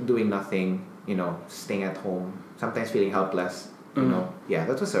 doing nothing, staying at home, sometimes feeling helpless. Yeah,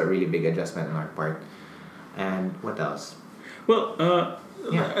 that was a really big adjustment on our part. And what else? Well,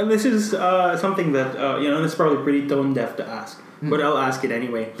 this is something that it's probably pretty tone deaf to ask. But I'll ask it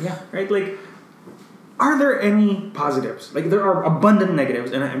anyway. Yeah. Right? Are there any positives? There are abundant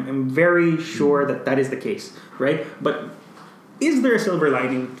negatives, and I'm very sure that is the case, right? But is there a silver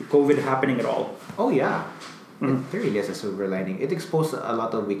lining to COVID happening at all? Oh, yeah. There really is a silver lining. It exposed a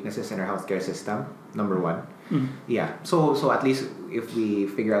lot of weaknesses in our healthcare system, number one. Yeah. So at least if we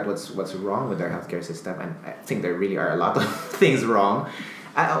figure out what's wrong with our healthcare system, and I think there really are a lot of things wrong,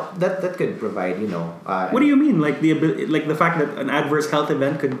 that could provide, what do you mean? The fact that an adverse health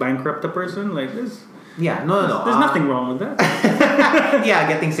event could bankrupt a person like this? Yeah, no. There's nothing wrong with that. Yeah,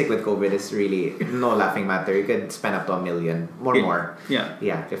 getting sick with COVID is really no laughing matter. You could spend up to $1 million more. Yeah.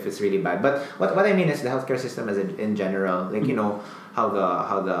 Yeah, if it's really bad. But what I mean is the healthcare system is in general, how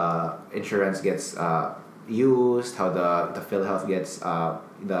the insurance gets used, how the PhilHealth gets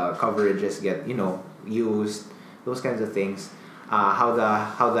the coverages get used, those kinds of things. How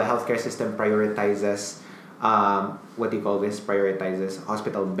the healthcare system prioritizes prioritizes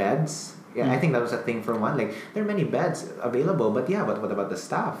hospital beds. Yeah, I think that was a thing for one. There are many beds available, but what about the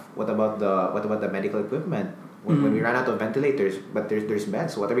staff? What about the medical equipment? When we ran out of ventilators, but there's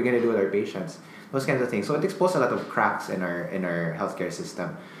beds. So what are we gonna do with our patients? Those kinds of things. So it exposed a lot of cracks in our healthcare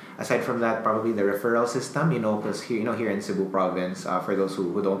system. Aside from that, probably the referral system. Because here in Cebu Province, for those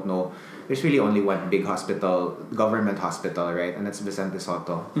who don't know, there's really only one big hospital, government hospital, right? And that's Vicente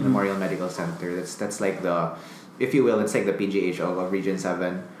Soto Memorial Medical Center. That's like the, if you will, it's like the PGH of Region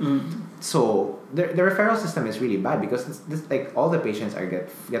 7. So the referral system is really bad because this all the patients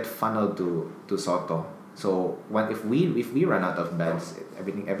get funneled to Soto. So if we run out of beds,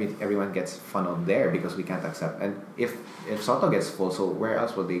 everyone gets funneled there because we can't accept. And if Soto gets full, so where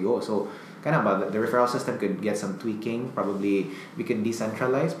else will they go? So kind of the referral system could get some tweaking. Probably we could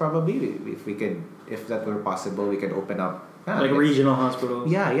decentralize. Probably if that were possible, we could open up regional hospitals.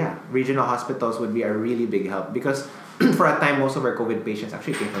 Yeah. Regional hospitals would be a really big help because for a time most of our COVID patients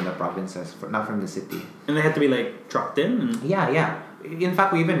actually came from the provinces, not from the city. And they had to be trucked in. Yeah. In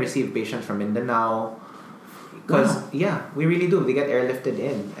fact, we even received patients from Mindanao. Because we really do. They get airlifted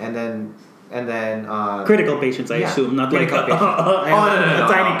in, and then critical patients, I assume, not critical a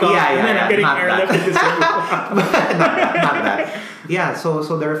tiny cough. And then I'm getting airlifted to not that. Yeah, so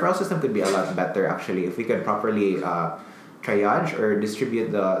the referral system could be a lot better actually if we could properly triage or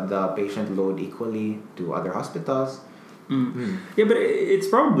distribute the patient load equally to other hospitals. Yeah, but it's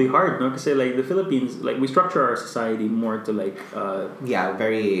probably hard, no? Because like the Philippines, like we structure our society more to like. Yeah,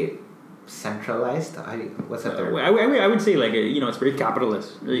 very centralized. What's that term? I would say like it's very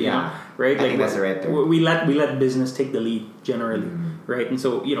capitalist. You know, right? I think that's the right term. We let business take the lead generally, right? And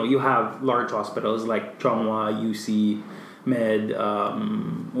so you have large hospitals like Chonghua, UC, Med.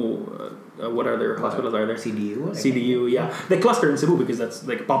 What other hospitals are there? CDU. CDU, yeah. They cluster in Cebu because that's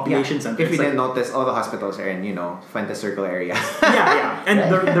like a population center. If you didn't notice, all the hospitals are in Fuente Circle area. yeah.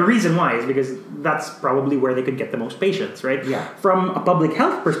 And the reason why is because that's probably where they could get the most patients, right? Yeah. From a public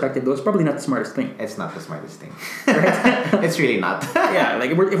health perspective, though, it's probably not the smartest thing. It's not the smartest thing. Right? It's really not. Yeah, like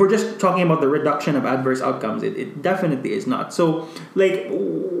if we're just talking about the reduction of adverse outcomes, it definitely is not. So, like,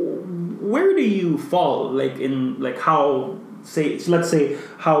 where do you fall, like, in, like, how... let's say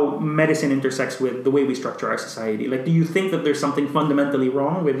how medicine intersects with the way we structure our society. Like, do you think that there's something fundamentally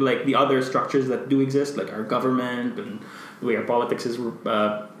wrong with like the other structures that do exist, like our government and the way our politics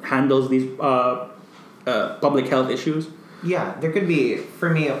handles these public health issues? Yeah, there could be, for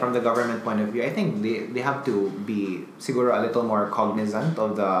me, from the government point of view, I think they have to be siguro a little more cognizant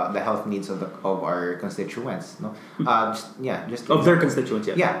of the health needs of our constituents. No, just of their constituents.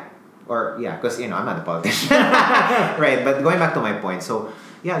 Yeah. Because I'm not a politician, right? But going back to my point, so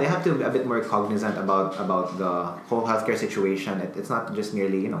yeah, they have to be a bit more cognizant about the whole healthcare situation. It's not just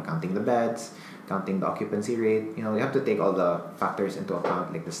merely counting the beds, counting the occupancy rate. You have to take all the factors into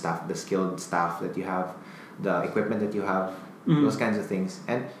account, like the staff, the skilled staff that you have, the equipment that you have, those kinds of things,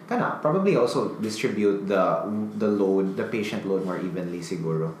 and probably also distribute the load, the patient load more evenly,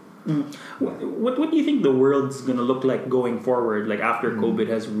 siguro. What do you think the world's gonna look like going forward? Like after COVID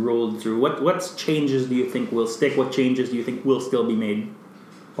has rolled through, what changes do you think will stick? What changes do you think will still be made?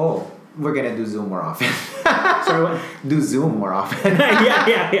 Oh, we're gonna do Zoom more often. Sorry, what? Do Zoom more often.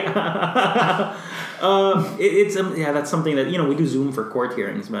 yeah. That's something that we do Zoom for court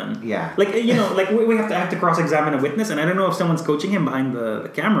hearings, man. Yeah. Like like we have to cross-examine a witness, and I don't know if someone's coaching him behind the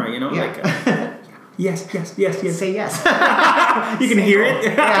camera. Yeah. Yes. Say yes. You can hear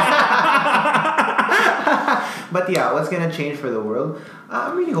it. But yeah, what's gonna change for the world?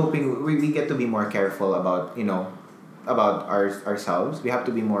 I'm really hoping we get to be more careful about about ourselves. We have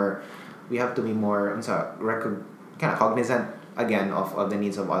to be more kind of cognizant again of the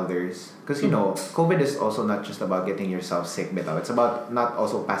needs of others, because COVID is also not just about getting yourself sick, but it's about not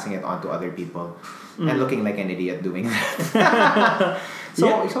also passing it on to other people and looking like an idiot doing that. So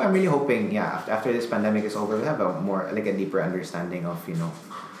I'm really hoping after this pandemic is over, we have a more like a deeper understanding of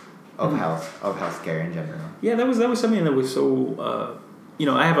healthcare in general. Yeah, that was something that was so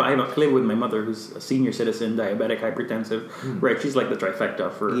I live with my mother who's a senior citizen, diabetic, hypertensive, right? She's like the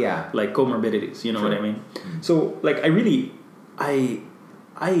trifecta for like comorbidities, you know what I mean? So like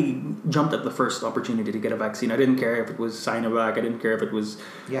I jumped at the first opportunity to get a vaccine. I didn't care if it was Sinovac. I didn't care if it was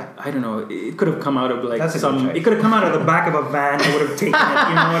I don't know. It could have come out of like it could have come out of the back of a van. I would have taken it.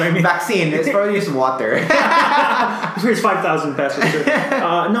 You know what I mean? Vaccine. It's probably just water. Here's 5,000 pesos.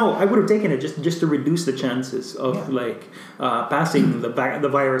 No, I would have taken it just to reduce the chances of passing the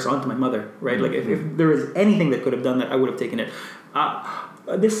virus on to my mother. Right? Like if there was anything that could have done that, I would have taken it.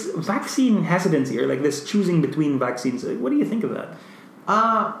 This vaccine hesitancy, or like this choosing between vaccines. What do you think of that?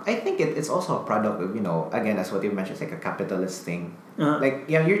 I think it's also a product of again, as what you mentioned, it's like a capitalist thing. Like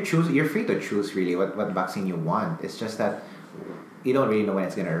you're free to choose really what vaccine you want. It's just that you don't really know when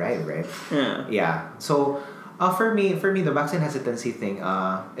it's gonna arrive, right? Yeah. So for me the vaccine hesitancy thing,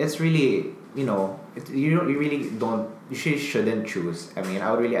 it's really you shouldn't choose. I mean,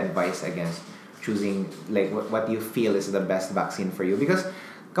 I would really advise against choosing like what you feel is the best vaccine for you, because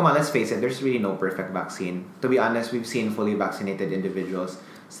come on, let's face it, there's really no perfect vaccine. To be honest, we've seen fully vaccinated individuals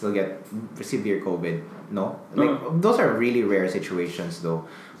still get severe COVID. No? Like, those are really rare situations though.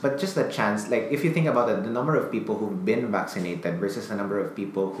 But just the chance, like, if you think about it, the number of people who've been vaccinated versus the number of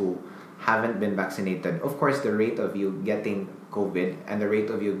people who haven't been vaccinated, of course, the rate of you getting COVID and the rate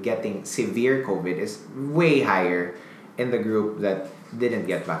of you getting severe COVID is way higher in the group that didn't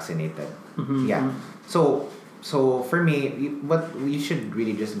get vaccinated. So for me, you should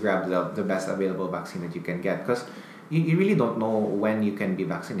really just grab the best available vaccine that you can get, because you really don't know when you can be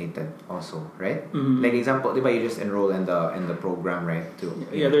vaccinated also, right? Like example, you just enroll in the program, right?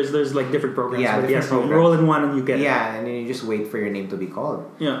 There's like different programs. Yeah, different programs. You enroll in one and you get and then you just wait for your name to be called.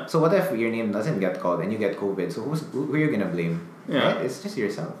 Yeah. So what if your name doesn't get called and you get COVID? So who are you gonna blame? Yeah. Right? It's just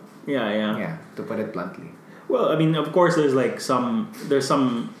yourself. Yeah. To put it bluntly. Well, I mean, of course, there's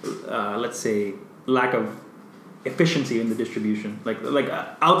some let's say lack of efficiency in the distribution, like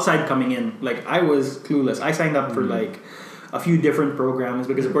outside coming in. Like I was clueless. I signed up for a few different programs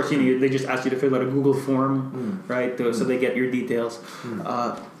because of course they just ask you to fill out a Google form, right? So they get your details.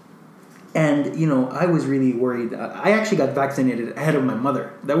 And I was really worried. I actually got vaccinated ahead of my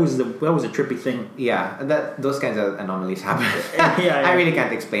mother. That was a trippy thing. Yeah, those kinds of anomalies happen. Yeah. I really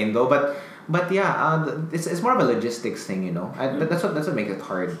can't explain though, but yeah, it's more of a logistics thing, That's what makes it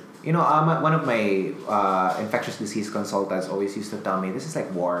hard. One of my infectious disease consultants always used to tell me this is like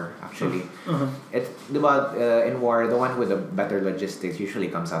war actually. It's about in war the one with the better logistics usually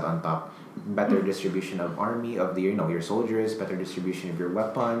comes out on top. Better distribution of army of the your soldiers, better distribution of your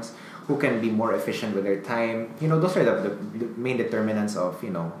weapons, who can be more efficient with their time. Those are the main determinants of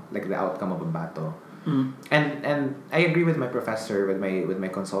like the outcome of a battle. And I agree with my professor, with my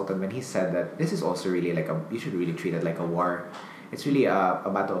consultant when he said that this is also really like you should really treat it like a war. It's really a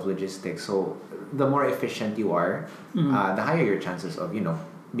battle of logistics. So the more efficient you are, the higher your chances of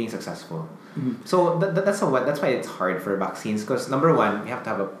being successful. So that's why it's hard for vaccines because number one, you have to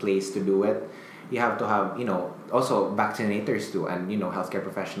have a place to do it. You have to have also vaccinators too, and healthcare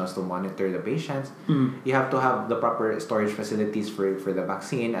professionals to monitor the patients. You have to have the proper storage facilities for the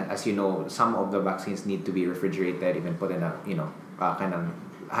vaccine. And as you know, some of the vaccines need to be refrigerated, even put in a kind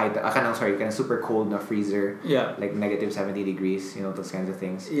of super cold na freezer. Yeah. Like -70 degrees. Those kinds of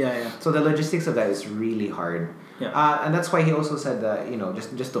things. Yeah. So the logistics of that is really hard. Yeah. And that's why he also said that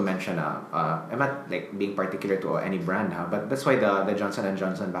just to mention I'm not like being particular to any brand but that's why the Johnson &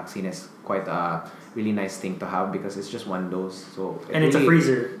 Johnson vaccine is quite a really nice thing to have because it's just one dose. So it's a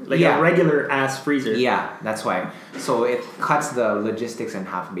freezer, like a regular ass freezer. Yeah, that's why. So it cuts the logistics in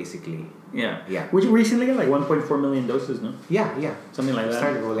half basically. Yeah. Yeah. Which recently got like 1.4 million doses, no? Yeah. Something like that.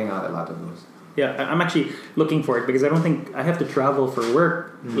 Started rolling out a lot of those. Yeah, I'm actually looking for it because I don't think I have to travel for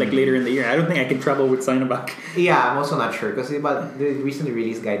work like later in the year. I don't think I can travel with Sinovac. Yeah, I'm also not sure because they recently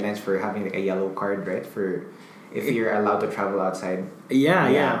released guidelines for having like a yellow card, right? For if you're allowed to travel outside.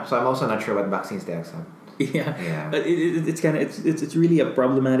 Yeah. So I'm also not sure what vaccines they accept. Yeah. It's kind of it's really a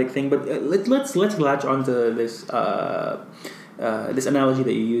problematic thing. But let's latch onto this this analogy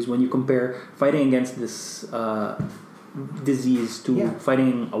that you use when you compare fighting against this disease to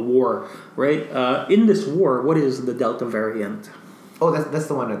fighting a war, right? In this war, what is the Delta variant? Oh, that's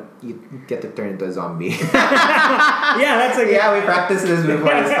the one that you get to turn into a zombie. That's like we practiced this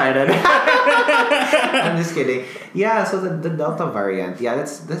before it started. I'm just kidding. Yeah, so the Delta variant. Yeah,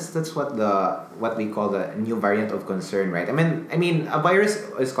 that's what we call the new variant of concern, right? I mean, a virus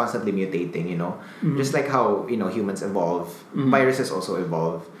is constantly mutating. Just like how humans evolve, viruses also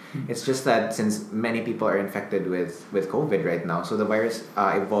evolve. It's just that since many people are infected with COVID right now, so the virus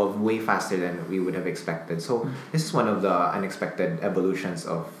evolved way faster than we would have expected. So this is one of the unexpected evolutions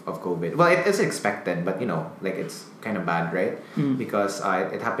of COVID. Well, it is expected, but like it's kind of bad, right? Because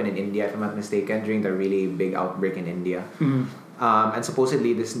it happened in India, if I'm not mistaken, during the really big outbreak in India. And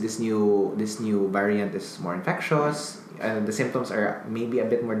supposedly this new variant is more infectious. And the symptoms are maybe a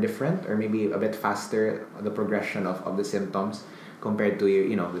bit more different, or maybe a bit faster the progression of the symptoms compared to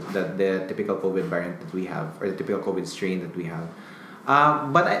the typical COVID variant that we have, or the typical COVID strain that we have.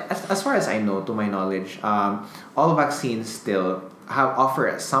 But as far as I know, to my knowledge, all vaccines still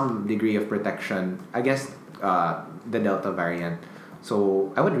offer some degree of protection against the Delta variant.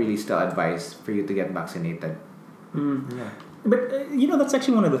 So I would really still advise for you to get vaccinated. Yeah. But that's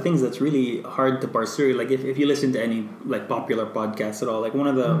actually one of the things that's really hard to parse through. Like if you listen to any like popular podcasts at all, like one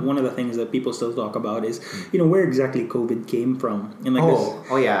of the things that people still talk about is where exactly COVID came from. And like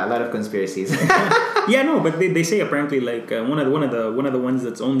a lot of conspiracies. Yeah, no, but they say apparently like one of the ones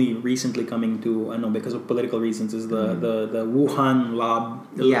that's only recently coming to because of political reasons is the Wuhan lab.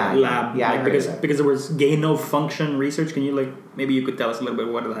 Yeah, because there was gain of function research. Can you maybe you could tell us a little bit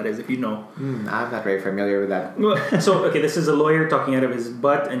what that is if you know? I'm not very familiar with that. Well, so this is a lawyer talking out of his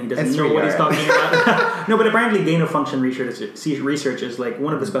butt and he doesn't know what he's talking about. No, but apparently gain of function research is like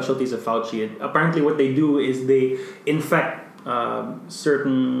one of the specialties of Fauci. Apparently what they do is they infect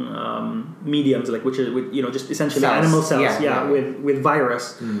certain mediums, which is just essentially cells. Animal cells, with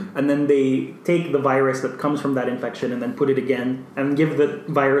virus, and then they take the virus that comes from that infection and then put it again and give the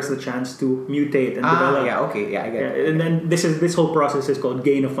virus the chance to mutate and develop. I get it. And then this whole process is called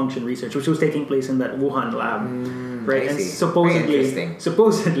gain of function research, which was taking place in that Wuhan lab, right? And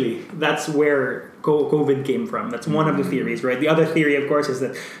supposedly that's where COVID came from. That's one of the theories, right? The other theory, of course, is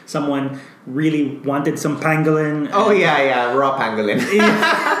that someone really wanted some pangolin. Raw pangolin.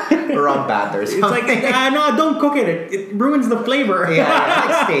 Raw batter. It's like, no, don't cook it. It ruins the flavor.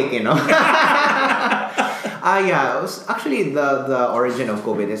 Like steak, Yeah. Actually, the origin of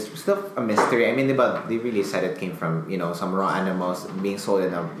COVID is still a mystery. I mean, but they really said it came from some raw animals being sold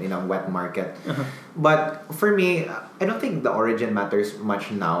in a wet market. But for me, I don't think the origin matters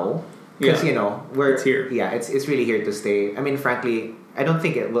much now because we're It's here. Yeah, it's really here to stay. I mean, frankly, I don't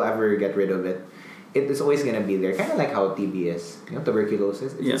think it will ever get rid of it. It is always gonna be there, kind of like how TB is,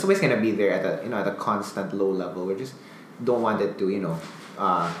 tuberculosis. It's always gonna be there at a constant low level. We just don't want it to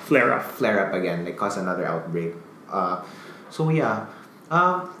Flare up again, like cause another outbreak. So yeah,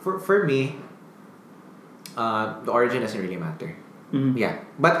 for me, the origin doesn't really matter. Mm-hmm. Yeah,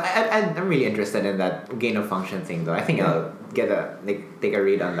 but I'm really interested in that gain of function thing though. I think I'll take a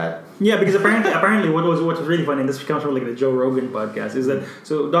read on that. Yeah, because apparently what was really funny, and this comes from like the Joe Rogan podcast, is that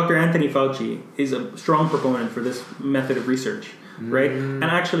so Dr. Anthony Fauci is a strong proponent for this method of research, right? And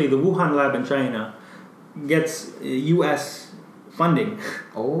actually, the Wuhan lab in China gets U.S. funding.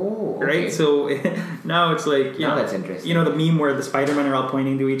 Oh, okay. Right? So now it's like that's interesting. You know the meme where the Spider-Man are all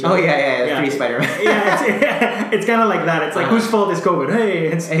pointing to each other. Oh yeah, three Spider-Man. It's kind of like that. It's like whose fault is COVID? Hey,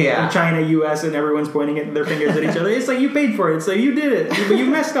 it's China, U.S. and everyone's pointing their fingers at each other. It's like you paid for it. It's like you did it, but you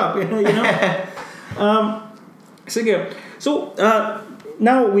messed up. So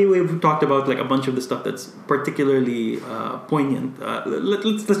now we've talked about like a bunch of the stuff that's particularly poignant.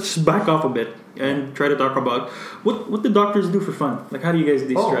 Let's just back off a bit and try to talk about what the doctors do for fun. Like, how do you guys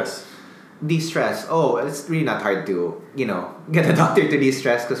de-stress? De-stress. Oh, it's really not hard to get a doctor to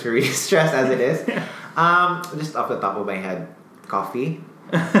de-stress because we're really stressed as it is. Just off the top of my head, coffee,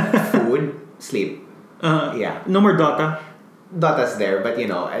 food, sleep. No more Dota. Dota's there, but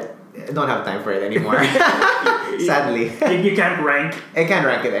I don't have time for it anymore. Sadly. You can't rank. I can't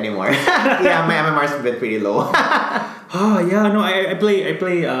rank it anymore. Yeah, my MMR's been pretty low. I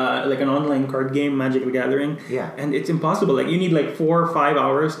play like an online card game, Magic the Gathering. Yeah. And it's impossible. Like you need like 4 or 5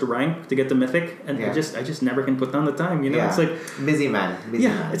 hours to rank to get the mythic, and I just never can put down the time. It's like busy man.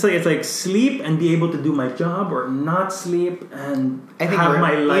 Man. It's like sleep and be able to do my job, or not sleep and I think have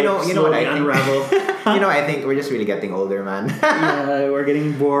my life slowly unravel. I think we're just really getting older, man. Yeah, we're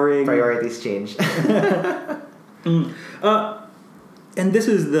getting boring. Priorities change. And this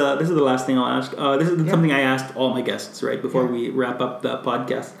is the last thing I'll ask. This is something I asked all my guests right before we wrap up the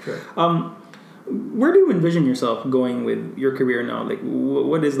podcast. Sure. Where do you envision yourself going with your career now? Like,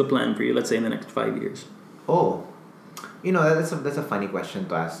 what is the plan for you? Let's say in the next 5 years. Oh, that's a funny question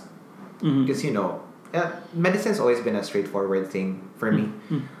to ask because medicine's always been a straightforward thing for me.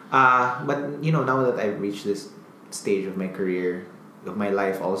 But now that I've reached this stage of my career, of my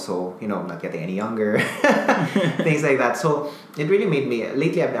life also, I'm not getting any younger, things like that. So it really made me,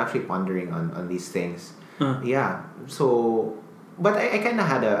 lately I've been actually pondering on these things. Yeah. So, but I kind of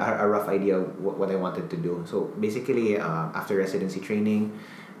had a rough idea of what I wanted to do. So basically, after residency training,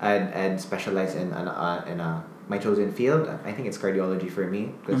 I'd specialize in my chosen field. I think it's cardiology for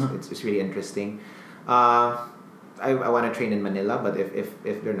me because it's really interesting. I want to train in Manila, but if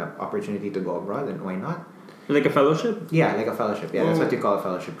there's an opportunity to go abroad, then why not? Like a fellowship? Yeah, like a fellowship. Yeah, that's what you call a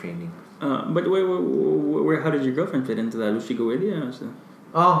fellowship training. But where? How did your girlfriend fit into that? Would she go with you?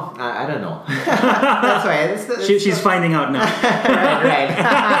 Oh, I don't know. That's why. She's finding out now. Right.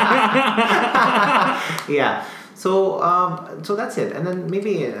 Yeah. So that's it. And then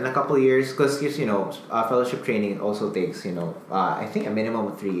maybe in a couple of years, because fellowship training also takes I think a minimum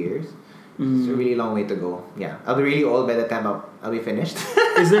of 3 years. It's a really long way to go. Yeah, I'll be really old by the time I'll be finished.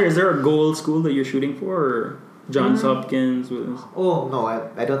 Is there a goal school that you're shooting for, or Johns Hopkins? Oh no,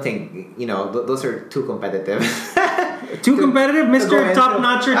 I don't think those are too competitive. Too competitive, Mr. Top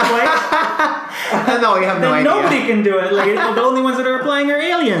Notcher twice. No, you have no idea. Nobody can do it. Like the only ones that are applying are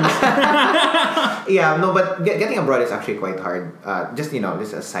aliens. Yeah, no, but getting abroad is actually quite hard. Just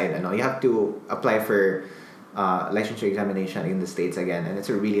a side. You have to apply for licensure examination in the States again, and it's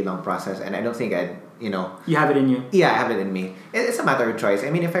a really long process, and I don't think You have it in you. Yeah, I have it in me. It's a matter of choice. I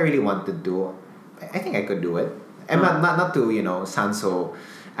mean, if I really want to do, I think I could do it. I'm not to sound so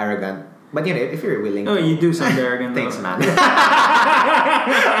arrogant, but if you're willing. Oh, you do sound arrogant. Thanks, man.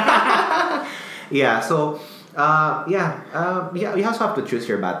 Yeah. So, you also have to choose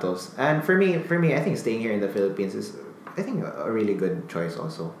your battles, and for me, I think staying here in the Philippines is, I think, a really good choice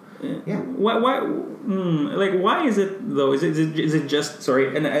also. Yeah. Why is it though? Is it just,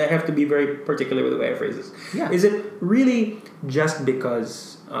 sorry, and I have to be very particular with the way I phrase this. Yeah. Is it really just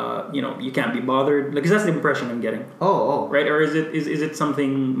because you can't be bothered? Like, 'cause that's the impression I'm getting. Oh. Right, or is it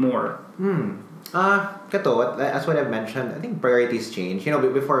something more? As what I've mentioned, I think priorities change.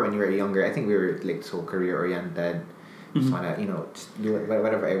 Before when you were younger, I think we were like so career oriented. Just wanna just do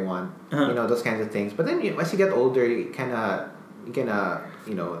whatever I want. Those kinds of things. But then as you get older, you kind of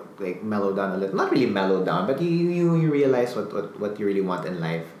like mellow down a little. Not really mellow down, but you realize what you really want in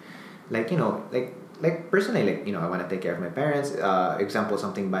life. Like, like personally, like, I want to take care of my parents. Example,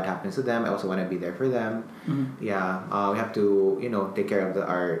 something bad happens to them, I also want to be there for them. Mm-hmm. Yeah, we have to take care of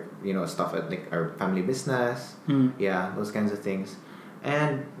our stuff at like our family business. Mm-hmm. Yeah, those kinds of things.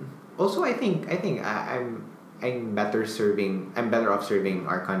 And also, I'm better off serving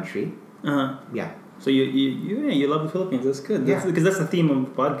our country. Uh-huh. Yeah. So you love the Philippines. That's good. Because that's the theme of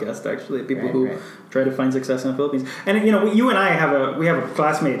the podcast. Actually, people who try to find success in the Philippines. And you and I have a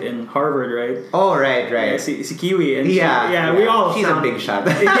classmate in Harvard, right? Oh, right. Yeah, si Kiwi. And yeah. We all she's a big shot.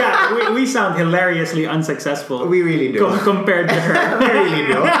 Yeah, we sound hilariously unsuccessful. We really do. Compared to her. We really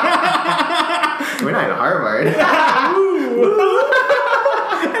do. We're not in Harvard.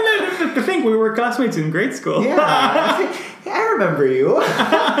 And then to think we were classmates in grade school. Yeah. I remember you.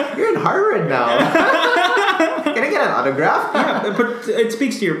 You're in Harvard now. Can I get an autograph? Yeah, but it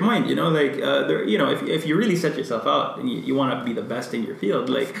speaks to your point, like, if you really set yourself out and you want to be the best in your field,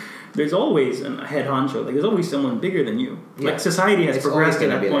 like, there's always a head honcho, like, there's always someone bigger than you. Yeah. Like, society has progressed to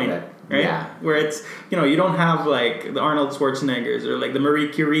that point, like that. right? Yeah. Where it's, you don't have, like, the Arnold Schwarzeneggers or, like, the Marie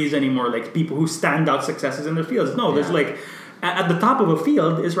Curies anymore, like, people who stand out successes in their fields. No, there's, like, at the top of a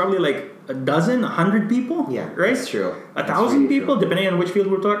field is probably, like, a dozen, 100 people. Yeah, right? That's true. 1,000 people, depending on which field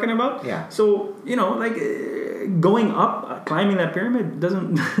we're talking about. Yeah. So, like, going up, climbing that pyramid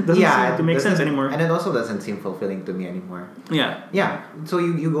doesn't seem to make sense anymore. And it also doesn't seem fulfilling to me anymore. Yeah. Yeah. So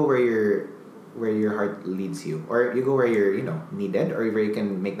you go where your heart leads you, or you go where you're needed, or where you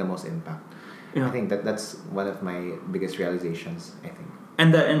can make the most impact. Yeah. I think that's one of my biggest realizations, I think.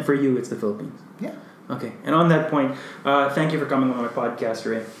 And for you, it's the Philippines. Yeah. Okay. And on that point, thank you for coming on my podcast,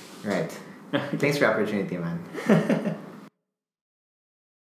 Ray. Right. Thanks for the opportunity, man.